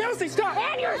bitch! Kelsey, stop!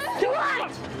 And you're a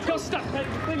slut! Kelsey, stop! Hey,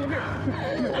 come here.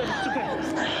 It's okay.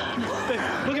 Babe,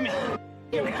 look at me.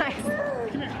 You guys.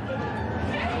 Come here.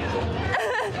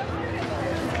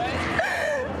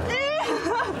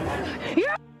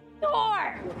 You're a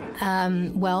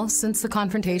whore! Well, since the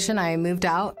confrontation, I moved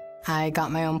out. I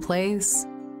got my own place.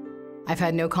 I've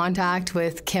had no contact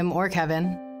with Kim or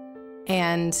Kevin,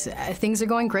 and things are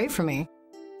going great for me.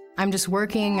 I'm just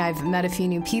working, I've met a few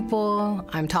new people,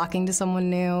 I'm talking to someone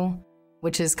new,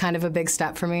 which is kind of a big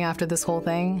step for me after this whole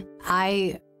thing.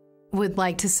 I would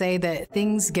like to say that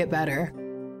things get better,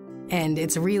 and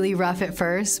it's really rough at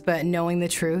first, but knowing the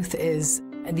truth is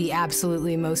the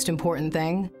absolutely most important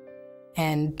thing,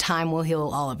 and time will heal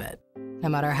all of it. No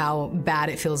matter how bad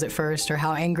it feels at first, or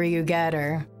how angry you get,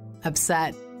 or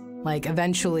upset, like,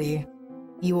 eventually,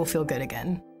 you will feel good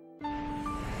again.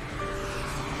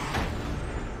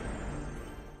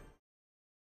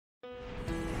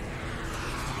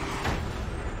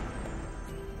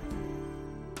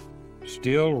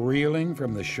 Still reeling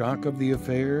from the shock of the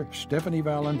affair, Stephanie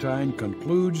Valentine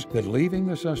concludes that leaving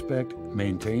the suspect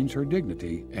maintains her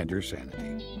dignity and her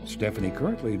sanity. Stephanie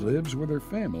currently lives with her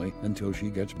family until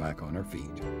she gets back on her feet.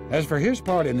 As for his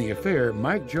part in the affair,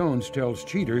 Mike Jones tells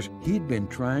Cheaters he'd been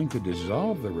trying to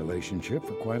dissolve the relationship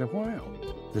for quite a while.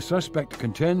 The suspect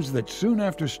contends that soon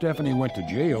after Stephanie went to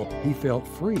jail, he felt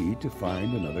free to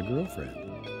find another girlfriend.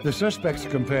 The suspect's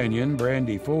companion,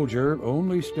 Brandy Folger,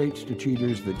 only states to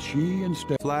Cheaters that she and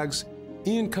Flags,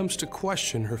 Ian comes to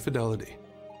question her fidelity.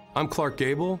 I'm Clark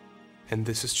Gable, and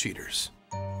this is Cheaters.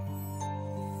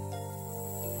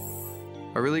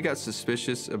 I really got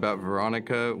suspicious about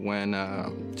Veronica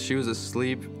when she was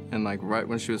asleep, and like right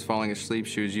when she was falling asleep,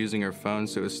 she was using her phone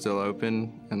so it was still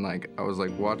open, and like I was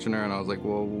like watching her and I was like,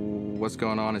 well, what's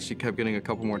going on? And she kept getting a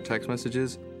couple more text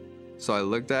messages. So I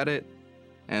looked at it,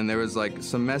 and there was like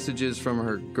some messages from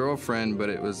her girlfriend, but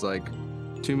it was like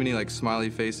too many like smiley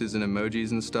faces and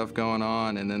emojis and stuff going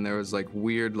on, and then there was like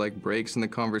weird like breaks in the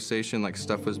conversation, like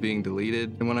stuff was being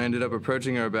deleted. And when I ended up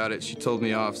approaching her about it, she told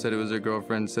me off, said it was her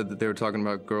girlfriend, said that they were talking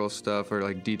about girl stuff or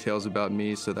like details about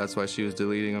me, so that's why she was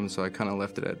deleting them, so I kind of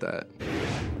left it at that.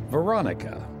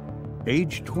 Veronica,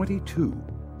 age 22,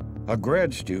 a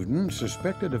grad student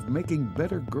suspected of making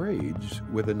better grades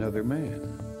with another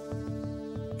man.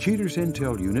 Cheaters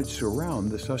intel units surround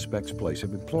the suspect's place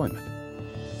of employment.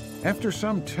 After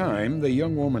some time, the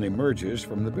young woman emerges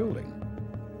from the building.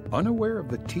 Unaware of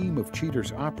the team of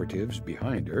Cheaters operatives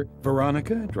behind her,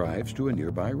 Veronica drives to a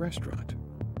nearby restaurant.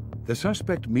 The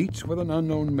suspect meets with an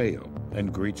unknown male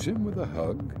and greets him with a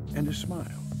hug and a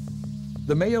smile.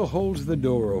 The male holds the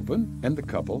door open, and the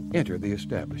couple enter the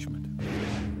establishment.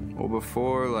 Well,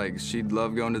 before, like, she'd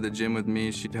love going to the gym with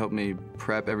me. She'd help me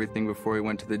prep everything before we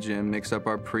went to the gym, mix up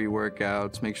our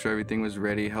pre-workouts, make sure everything was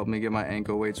ready, help me get my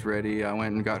ankle weights ready. I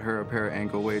went and got her a pair of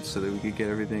ankle weights so that we could get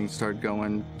everything start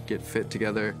going, get fit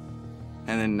together.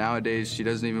 And then nowadays, she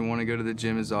doesn't even want to go to the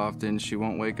gym as often. She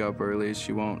won't wake up early.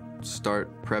 She won't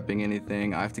start prepping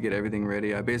anything. I have to get everything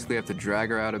ready. I basically have to drag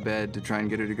her out of bed to try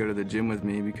and get her to go to the gym with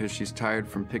me because she's tired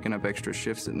from picking up extra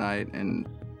shifts at night, and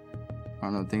I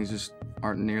don't know, things just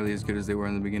aren't nearly as good as they were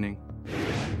in the beginning.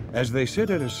 As they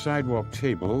sit at a sidewalk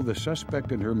table, the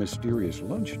suspect and her mysterious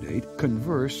lunch date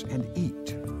converse and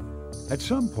eat. At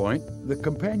some point, the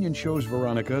companion shows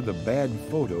Veronica the bad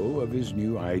photo of his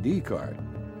new ID card.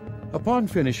 Upon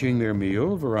finishing their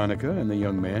meal, Veronica and the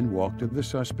young man walk to the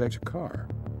suspect's car.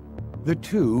 The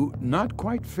two, not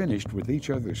quite finished with each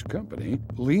other's company,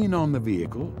 lean on the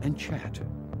vehicle and chat.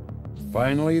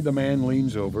 Finally, the man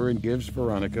leans over and gives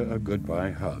Veronica a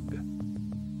goodbye hug.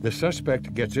 The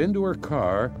suspect gets into her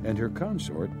car and her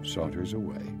consort saunters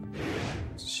away.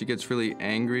 She gets really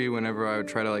angry whenever I would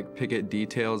try to like pick at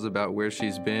details about where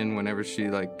she's been, whenever she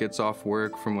like gets off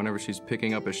work from whenever she's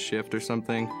picking up a shift or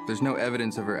something. There's no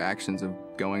evidence of her actions of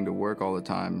going to work all the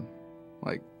time.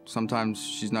 Like sometimes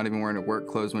she's not even wearing her work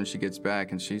clothes when she gets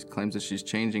back and she claims that she's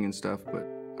changing and stuff, but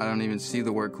I don't even see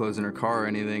the work clothes in her car or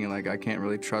anything, and like I can't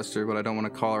really trust her, but I don't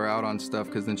want to call her out on stuff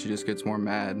because then she just gets more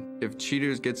mad. If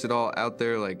Cheaters gets it all out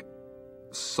there like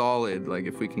solid, like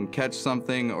if we can catch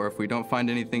something or if we don't find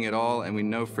anything at all and we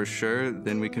know for sure,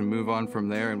 then we can move on from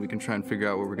there and we can try and figure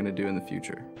out what we're going to do in the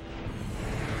future.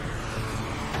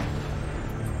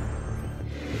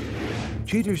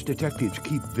 Cheaters detectives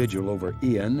keep vigil over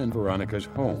Ian and Veronica's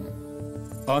home.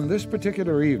 On this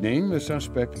particular evening, the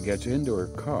suspect gets into her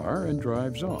car and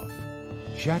drives off.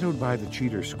 Shadowed by the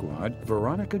Cheater squad,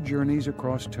 Veronica journeys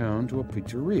across town to a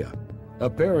pizzeria.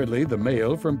 Apparently, the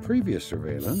male from previous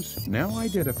surveillance, now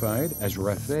identified as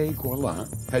Raphael Quillan,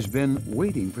 has been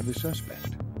waiting for the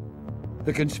suspect.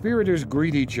 The conspirators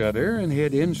greet each other and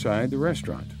head inside the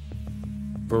restaurant.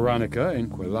 Veronica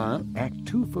and Quillan act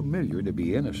too familiar to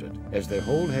be innocent as they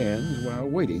hold hands while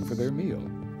waiting for their meal.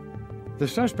 The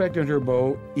suspect and her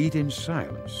beau eat in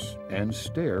silence and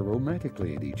stare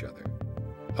romantically at each other.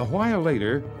 A while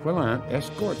later, Quillan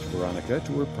escorts Veronica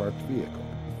to her parked vehicle.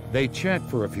 They chat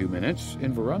for a few minutes,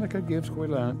 and Veronica gives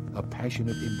Quillan a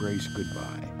passionate embrace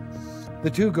goodbye.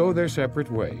 The two go their separate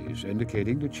ways,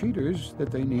 indicating to Cheaters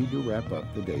that they need to wrap up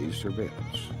the day's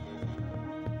surveillance.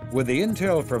 With the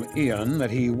intel from Ian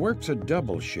that he works a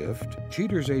double shift,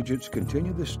 Cheaters agents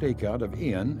continue the stakeout of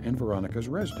Ian and Veronica's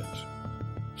residence.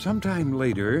 Sometime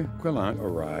later, Quillan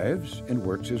arrives and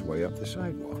works his way up the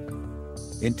sidewalk.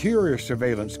 Interior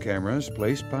surveillance cameras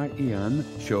placed by Ian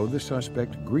show the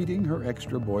suspect greeting her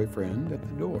extra boyfriend at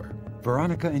the door.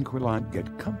 Veronica and Quillan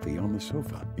get comfy on the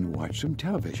sofa and watch some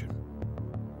television.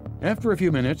 After a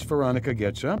few minutes, Veronica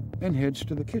gets up and heads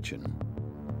to the kitchen.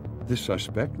 The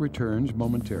suspect returns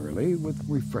momentarily with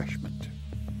refreshment.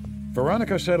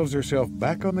 Veronica settles herself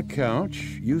back on the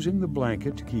couch, using the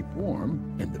blanket to keep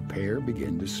warm, and the pair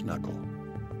begin to snuggle.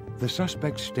 The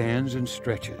suspect stands and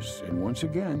stretches, and once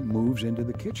again moves into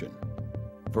the kitchen.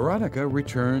 Veronica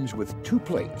returns with 2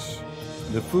 plates.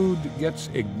 The food gets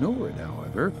ignored,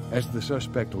 however, as the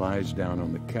suspect lies down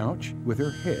on the couch with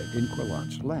her head in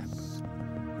Quillan's lap.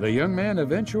 The young man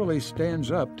eventually stands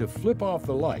up to flip off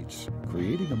the lights,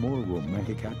 creating a more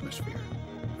romantic atmosphere.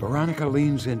 Veronica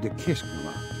leans in to kiss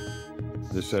Quillan.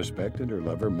 The suspect and her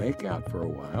lover make out for a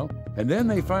while, and then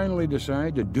they finally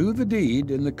decide to do the deed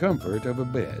in the comfort of a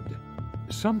bed.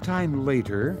 Sometime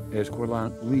later, as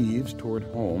Quillan leaves toward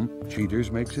home,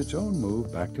 Cheaters makes its own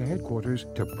move back to headquarters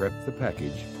to prep the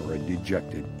package for a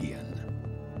dejected Ian.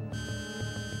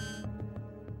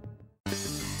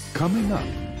 Coming up,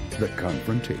 the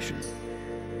confrontation.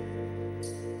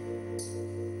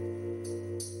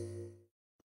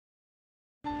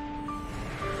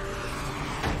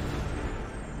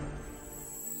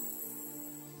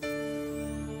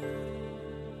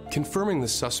 Confirming the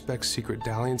suspect's secret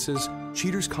dalliances,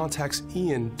 Cheaters contacts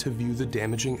Ian to view the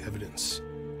damaging evidence.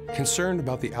 Concerned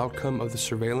about the outcome of the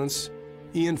surveillance,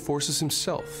 Ian forces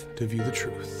himself to view the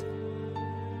truth.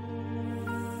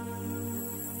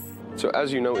 So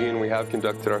as you know, Ian, we have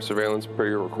conducted our surveillance per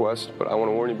your request, but I want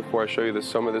to warn you before I show you this,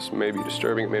 some of this may be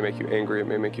disturbing, it may make you angry, it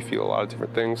may make you feel a lot of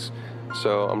different things.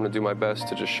 So I'm going to do my best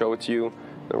to just show it to you,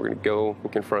 then we're going to go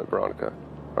and confront Veronica.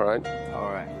 All right?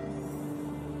 All right.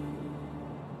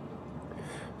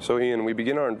 So Ian, we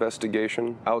begin our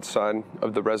investigation outside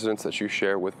of the residence that you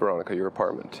share with Veronica, your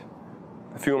apartment.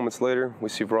 A few moments later, we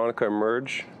see Veronica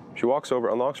emerge. She walks over,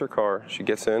 unlocks her car, she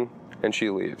gets in, and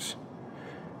she leaves.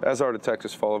 As our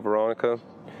detectives follow Veronica,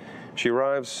 she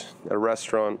arrives at a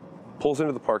restaurant, pulls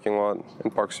into the parking lot,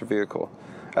 and parks her vehicle.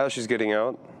 As she's getting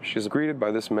out, she's greeted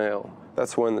by this male.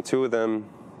 That's when the two of them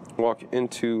walk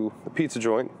into the pizza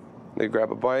joint. They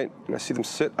grab a bite, and I see them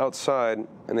sit outside,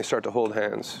 and they start to hold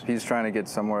hands. He's trying to get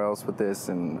somewhere else with this,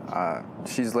 and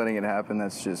she's letting it happen.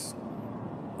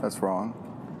 That's wrong.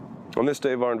 On this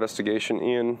day of our investigation,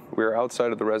 Ian, we are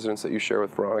outside of the residence that you share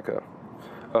with Veronica.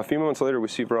 A few moments later, we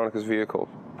see Veronica's vehicle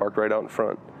parked right out in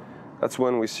front. That's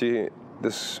when we see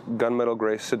this gunmetal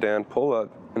gray sedan pull up,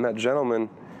 and that gentleman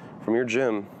from your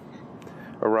gym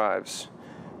arrives.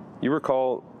 You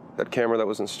recall that camera that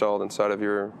was installed inside of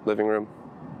your living room?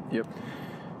 Yep.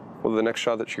 Well, the next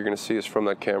shot that you're going to see is from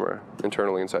that camera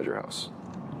internally inside your house.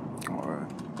 All right.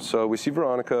 So we see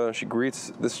Veronica. She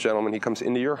greets this gentleman. He comes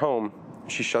into your home.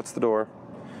 She shuts the door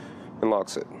and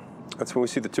locks it. That's when we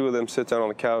see the two of them sit down on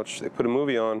the couch. They put a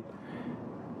movie on.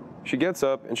 She gets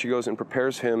up and she goes and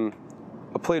prepares him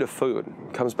a plate of food.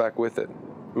 Comes back with it.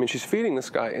 I mean, she's feeding this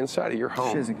guy inside of your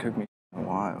home. She hasn't cooked me in a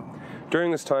while.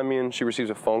 During this time, Ian, she receives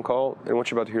a phone call, and what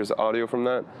you're about to hear is the audio from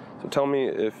that. So tell me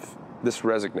if this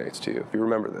resonates to you, if you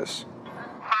remember this.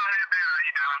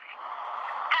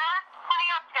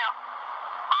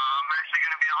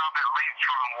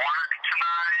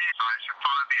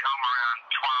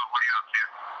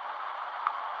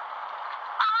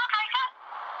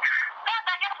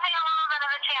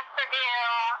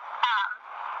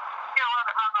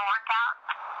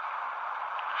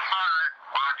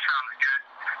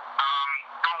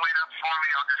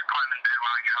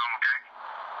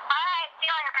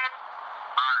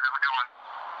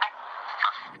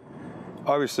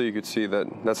 Obviously, you could see that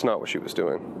that's not what she was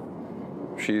doing.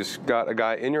 She's got a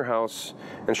guy in your house,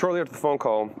 and shortly after the phone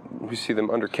call, we see them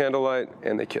under candlelight,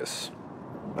 and they kiss.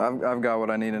 I've got what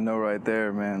I need to know right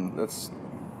there, man. That's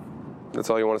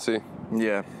all you want to see?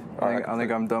 Yeah. I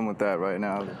think I'm done with that right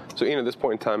now. So, Ian, at this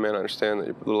point in time, man, I understand that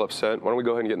you're a little upset. Why don't we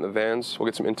go ahead and get in the vans? We'll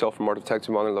get some intel from our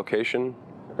detective on their location.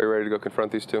 Are you ready to go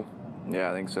confront these two?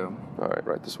 Yeah, I think so. All right,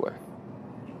 right this way.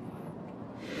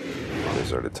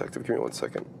 There's our detective. Give me 1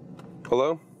 second.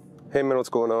 Hello? Hey, man, what's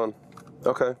going on?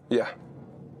 Okay, yeah.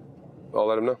 I'll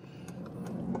let him know.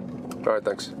 All right,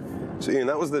 thanks. So, Ian,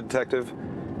 that was the detective.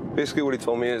 Basically, what he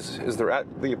told me is they're at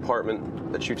the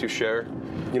apartment that you two share.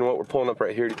 You know what? We're pulling up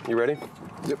right here. You ready?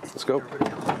 Yep, let's go.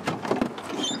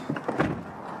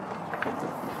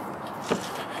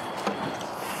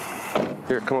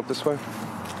 Here, come up this way.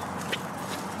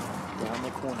 Down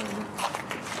the corner.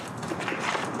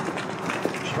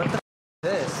 What the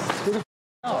is this? Who the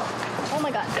Oh my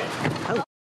God.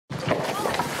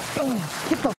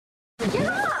 Get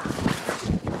up!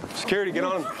 Security, get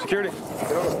on him. Security,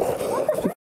 get on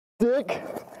him. Dick,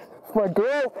 my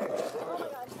girl.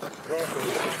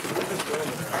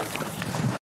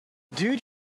 Dude,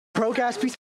 broke ass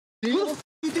piece of shit. Who the f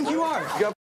do you think you are? You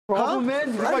got a problem,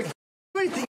 man? You're like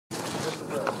anything.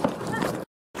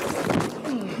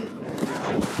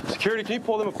 Security, can you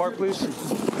pull them apart, please?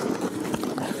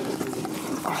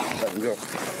 There we go.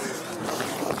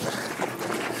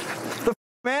 The f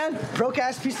man? Broke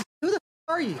ass piece of shit. Who the f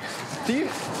are you?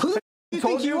 Who the f do you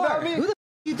think you are? Who the f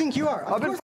do you think you are? I've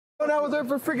been going out with her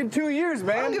for freaking 2 years,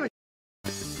 man.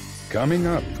 Coming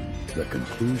up, the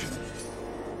conclusion.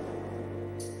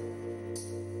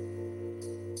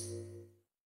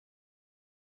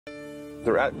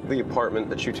 They're at the apartment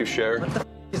that you two share. What the f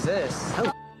is this? Who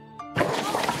the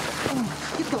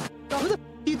f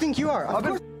do you think you are? I've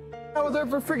been out with her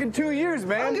for freaking 2 years,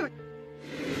 man.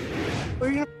 What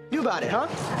are you gonna do about it, huh?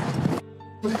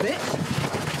 Bitch.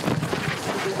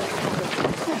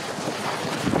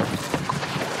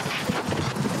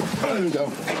 Let him go.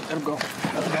 Let him go.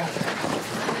 Let him go.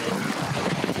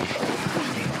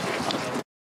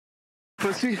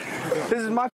 Pussy, this is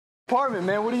my apartment,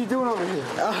 man. What are you doing over here?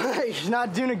 You're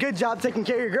not doing a good job taking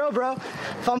care of your girl, bro.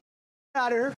 If I'm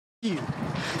out of her, you.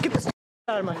 Get this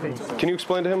out of my face. Can you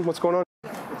explain to him what's going on?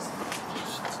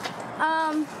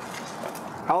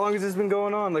 How long has this been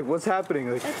going on? Like, what's happening?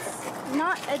 Like,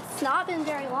 It's not been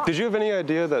very long. Did you have any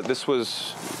idea that this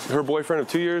was her boyfriend of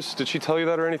 2 years? Did she tell you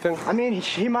that or anything? I mean,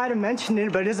 he might have mentioned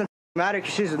it, but it doesn't matter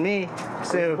because she's with me.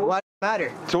 So why does it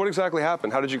matter? So what exactly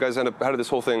happened? How did you guys end up, how did this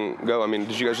whole thing go? I mean,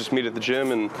 did you guys just meet at the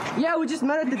gym and... Yeah, we just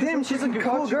met at the gym. She's like a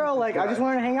cool girl. Like, I just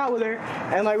wanted to hang out with her.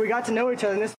 And like, we got to know each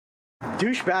other. And this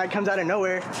douchebag comes out of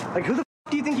nowhere. Like, who the f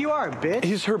do you think you are, bitch?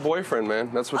 He's her boyfriend,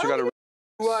 man. That's what you gotta...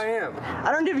 Who I am.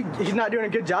 I don't think he's not doing a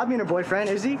good job being her boyfriend,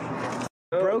 is he?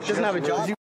 Broke, doesn't have a job.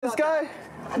 This guy?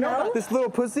 No. This little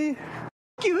pussy?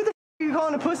 You, who the f are you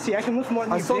calling a pussy? I can lift more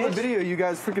than you, I saw bitch. the video, you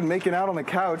guys freaking making out on the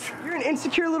couch. You're an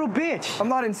insecure little bitch. I'm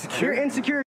not insecure. You're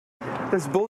insecure. This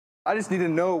bull. I just need to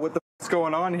know what the f***'s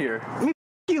going on here. I mean,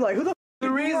 you like, who the f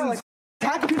The reasons. like,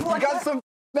 attack people like you got that? some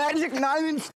magic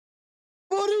 9-inch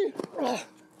booty?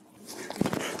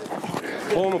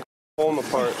 Pull them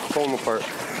apart. Pull them apart.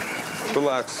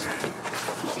 Relax.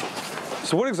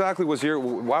 So what exactly was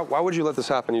why would you let this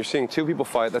happen? You're seeing two people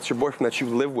fight. That's your boyfriend that you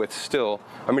live with still.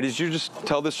 I mean, did you just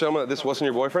tell this gentleman that this wasn't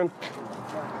your boyfriend?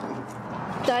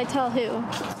 Did I tell who?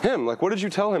 Him. Like, what did you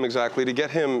tell him exactly to get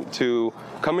him to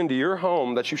come into your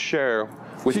home that you share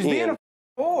with Ian? She's being a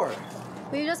whore.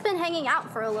 We've just been hanging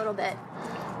out for a little bit.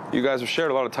 You guys have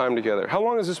shared a lot of time together. How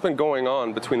long has this been going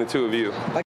on between the two of you?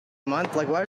 Like a month? Like,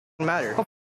 why does it matter?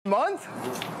 A month?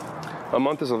 A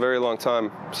month is a very long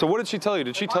time. So what did she tell you?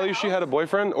 Did she tell you she had a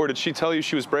boyfriend, or did she tell you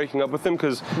she was breaking up with him?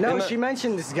 Because no, she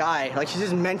mentioned this guy. Like, she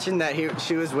just mentioned that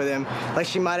she was with him. Like,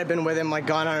 she might have been with him, like,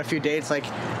 gone on a few dates. Like,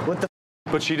 what the?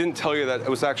 But she didn't tell you that it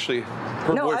was actually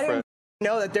her no, boyfriend. I didn't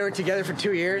know that they were together for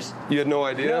 2 years. You had no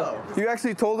idea? No. You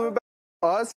actually told him about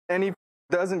us, and he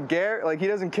doesn't care? Like, he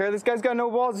doesn't care? This guy's got no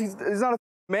balls. He's not a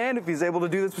man if he's able to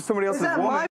do this with somebody else's woman. Is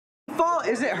that my fault?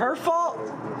 Is it her fault?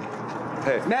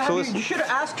 Hey, man, so you should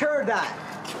have asked her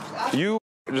that. You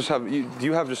just have, do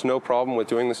you have just no problem with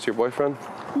doing this to your boyfriend?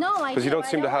 No, I do. Because you don't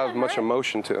seem to have much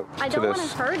emotion to I don't want to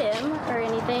hurt him or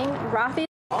anything. Rafi's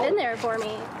been there for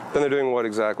me. Then they're doing what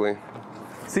exactly?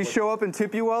 Does he show up and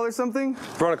tip you well or something?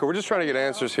 Veronica, we're just trying to get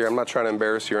answers here. I'm not trying to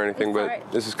embarrass you or anything, but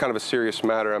this is kind of a serious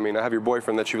matter. I mean, I have your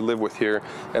boyfriend that you live with here,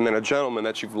 and then a gentleman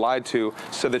that you've lied to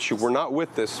said that you were not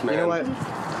with this man. You know what?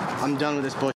 I'm done with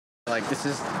this bullshit. Like, this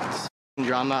is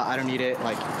drama. I don't need it.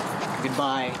 Like,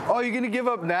 goodbye. Oh, you're gonna give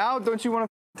up now? Don't you want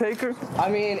to take her? I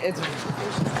mean, it's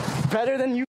better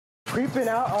than you creeping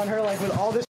out on her, like, with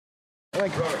all this.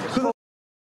 Like, who the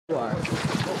you are?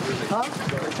 Huh?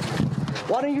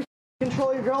 Why don't you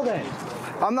control your girl then?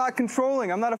 I'm not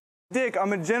controlling. I'm not a dick.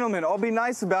 I'm a gentleman. I'll be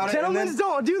nice about it. Gentlemen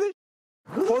don't do this.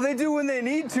 Well, they do when they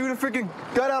need to freaking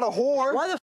gut out a whore. Why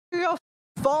the are y'all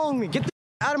following me? Get the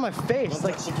out of my face.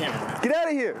 Like, get out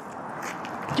of here.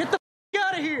 Get the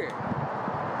out of here.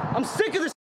 I'm sick of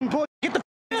this boy. Get the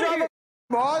out of here.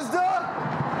 Mazda?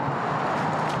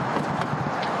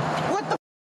 What the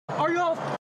are y'all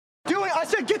doing? I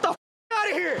said get the out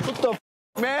of here. What the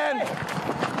man?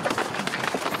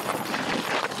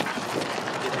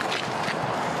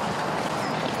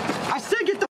 I said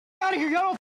get the out of here.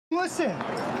 Y'all don't listen.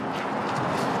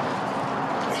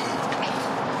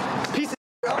 Piece of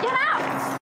get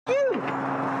out. You.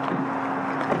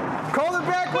 Call her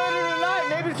back later tonight.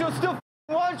 Maybe she'll still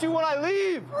want you when I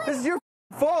leave. This is your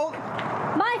fault.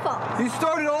 My fault. You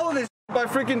started all of this by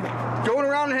freaking going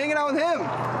around and hanging out with him.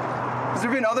 Has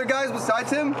there been other guys besides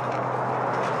him?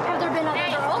 Have there been other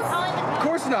girls? Of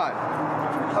course not.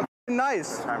 I'm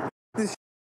nice. This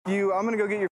you. I'm gonna go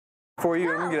get your for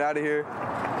you and get out of here.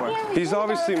 He's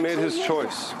obviously made his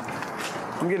choice.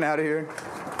 I'm getting out of here.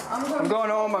 I'm going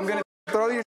home. I'm gonna throw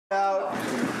your out.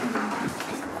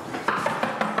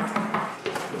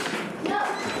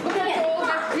 Look at all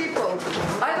these people.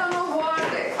 I don't know who are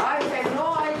they. I have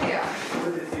no idea.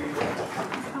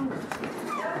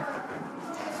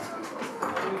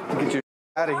 Get your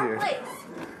out of here.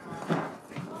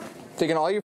 Taking all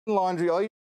your laundry, all your.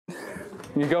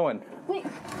 You're going. Wait.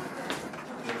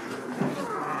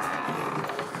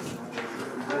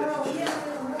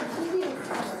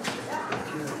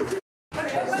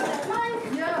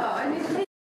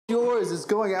 Yours is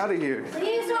going out of here.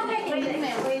 Please don't make it. Wait a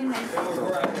minute. Wait a minute.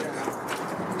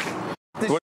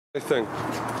 What do you think?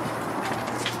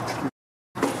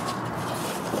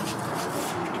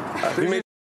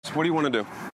 What do you want to do?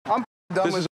 I'm done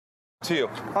this with is to you.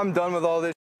 I'm done with all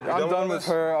this. I'm done with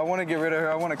her. I want to get rid of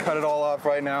her. I want to cut it all off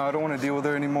right now. I don't want to deal with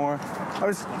her anymore. I'm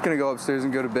just gonna go upstairs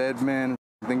and go to bed, man.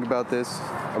 Think about this.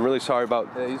 I'm really sorry about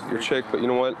your chick, but you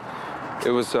know what? It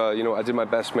was, you know, I did my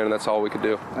best, man, and that's all we could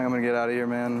do. I'm gonna get out of here,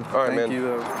 man. All right, Thank man. you,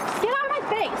 though. Get out of my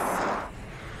face.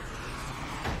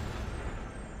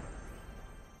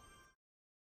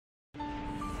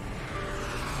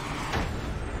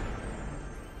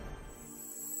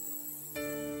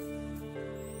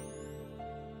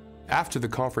 After the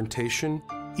confrontation,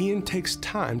 Ian takes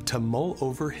time to mull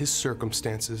over his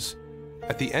circumstances.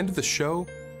 At the end of the show,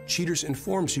 Cheaters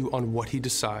informs you on what he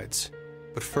decides.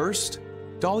 But first,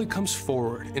 Dolly comes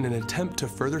forward in an attempt to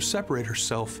further separate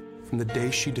herself from the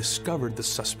day she discovered the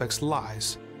suspect's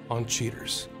lies on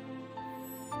Cheaters.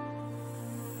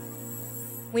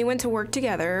 We went to work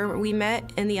together. We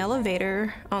met in the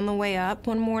elevator on the way up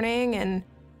one morning, and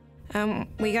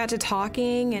we got to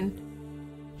talking, and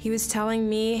he was telling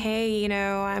me, hey, you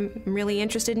know, I'm really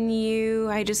interested in you.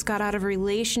 I just got out of a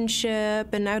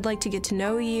relationship, and I'd like to get to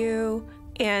know you.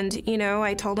 And, you know,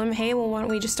 I told him, hey, well, why don't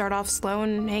we just start off slow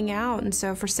and hang out? And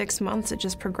so for 6 months, it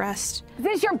just progressed. Is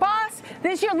this your boss?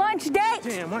 This your lunch date?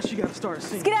 Damn, why she gotta start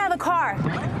singing? Let's get out of the car.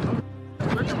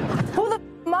 Who the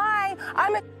am I?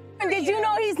 I'm a. Did you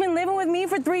know he's been living with me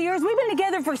for 3 years? We've been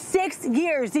together for 6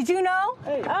 years. Did you know?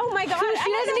 Hey. Oh my God!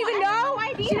 She doesn't even know. I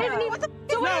had no idea. She doesn't even. What the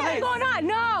what is going on?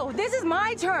 No, this is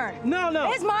my turn.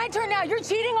 No. It's my turn now. You're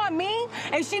cheating on me,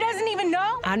 and she doesn't even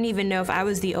know. I don't even know if I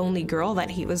was the only girl that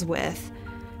he was with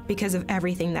because of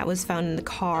everything that was found in the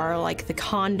car, like the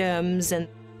condoms and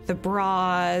the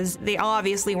bras. They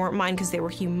obviously weren't mine because they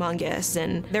were humongous.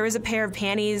 And there was a pair of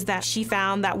panties that she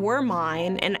found that were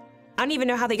mine, and I don't even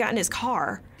know how they got in his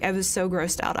car. I was so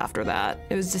grossed out after that.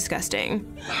 It was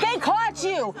disgusting. They caught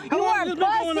you. You are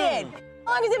busted.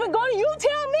 How long has it been going? You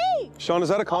tell me. Sean, is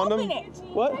that a condom? Open it.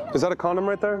 What? Is that a condom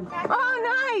right there?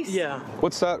 Oh, nice. Yeah.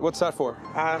 What's that for?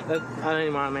 I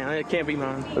ain't mine, man. It can't be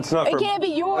mine. It's not. It can't be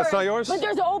yours. That's not yours? But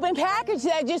there's an open package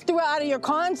that I just threw out of your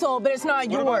console, but it's not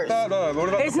yours. What about that? What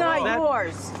about it's not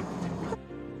yours.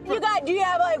 Do you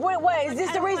have like, what is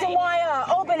this the reason why,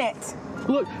 open it?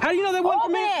 Look, how do you know they wasn't for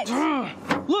me?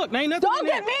 Open it! Look, ain't nothing Don't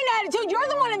get mean attitude. You're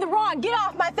the one in the wrong. Get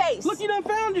off my face. Look, you done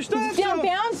found your stuff. You done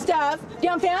found stuff. You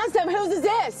done found stuff. Whose is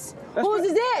this? Whose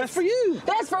is this? That's for you.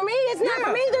 That's for me? It's not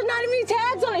for me. There's not even any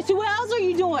tags on it. So what else are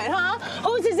you doing, huh?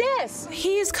 Whose is this?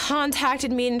 He's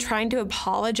contacted me and trying to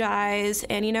apologize.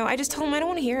 And, you know, I just told him I don't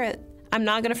want to hear it. I'm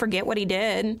not going to forget what he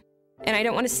did. And I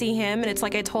don't want to see him. And it's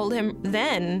like I told him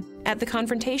then at the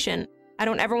confrontation. I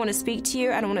don't ever want to speak to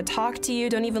you. I don't want to talk to you.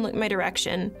 Don't even look my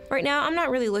direction. Right now, I'm not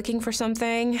really looking for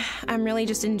something. I'm really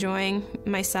just enjoying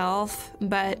myself.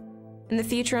 But in the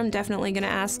future, I'm definitely going to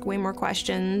ask way more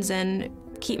questions and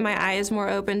keep my eyes more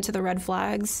open to the red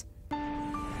flags.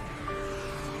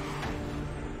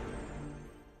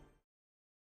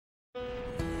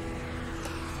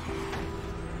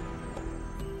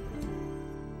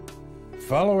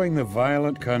 Following the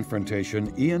violent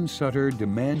confrontation, Ian Sutter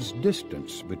demands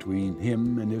distance between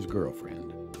him and his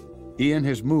girlfriend. Ian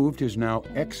has moved his now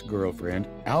ex-girlfriend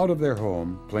out of their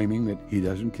home, claiming that he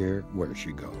doesn't care where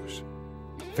she goes.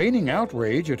 Feigning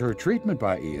outrage at her treatment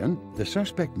by Ian, the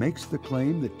suspect makes the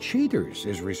claim that Cheaters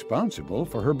is responsible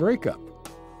for her breakup.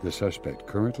 The suspect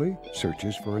currently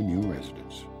searches for a new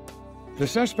residence. The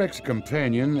suspect's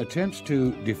companion attempts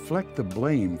to deflect the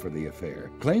blame for the affair,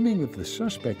 claiming that the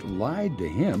suspect lied to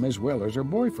him as well as her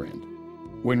boyfriend.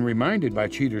 When reminded by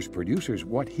Cheater's producers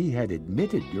what he had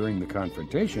admitted during the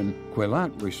confrontation,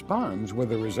 Quillat responds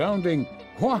with a resounding,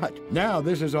 "What? Now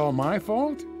this is all my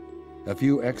fault?" A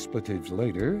few expletives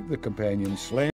later, the companion slams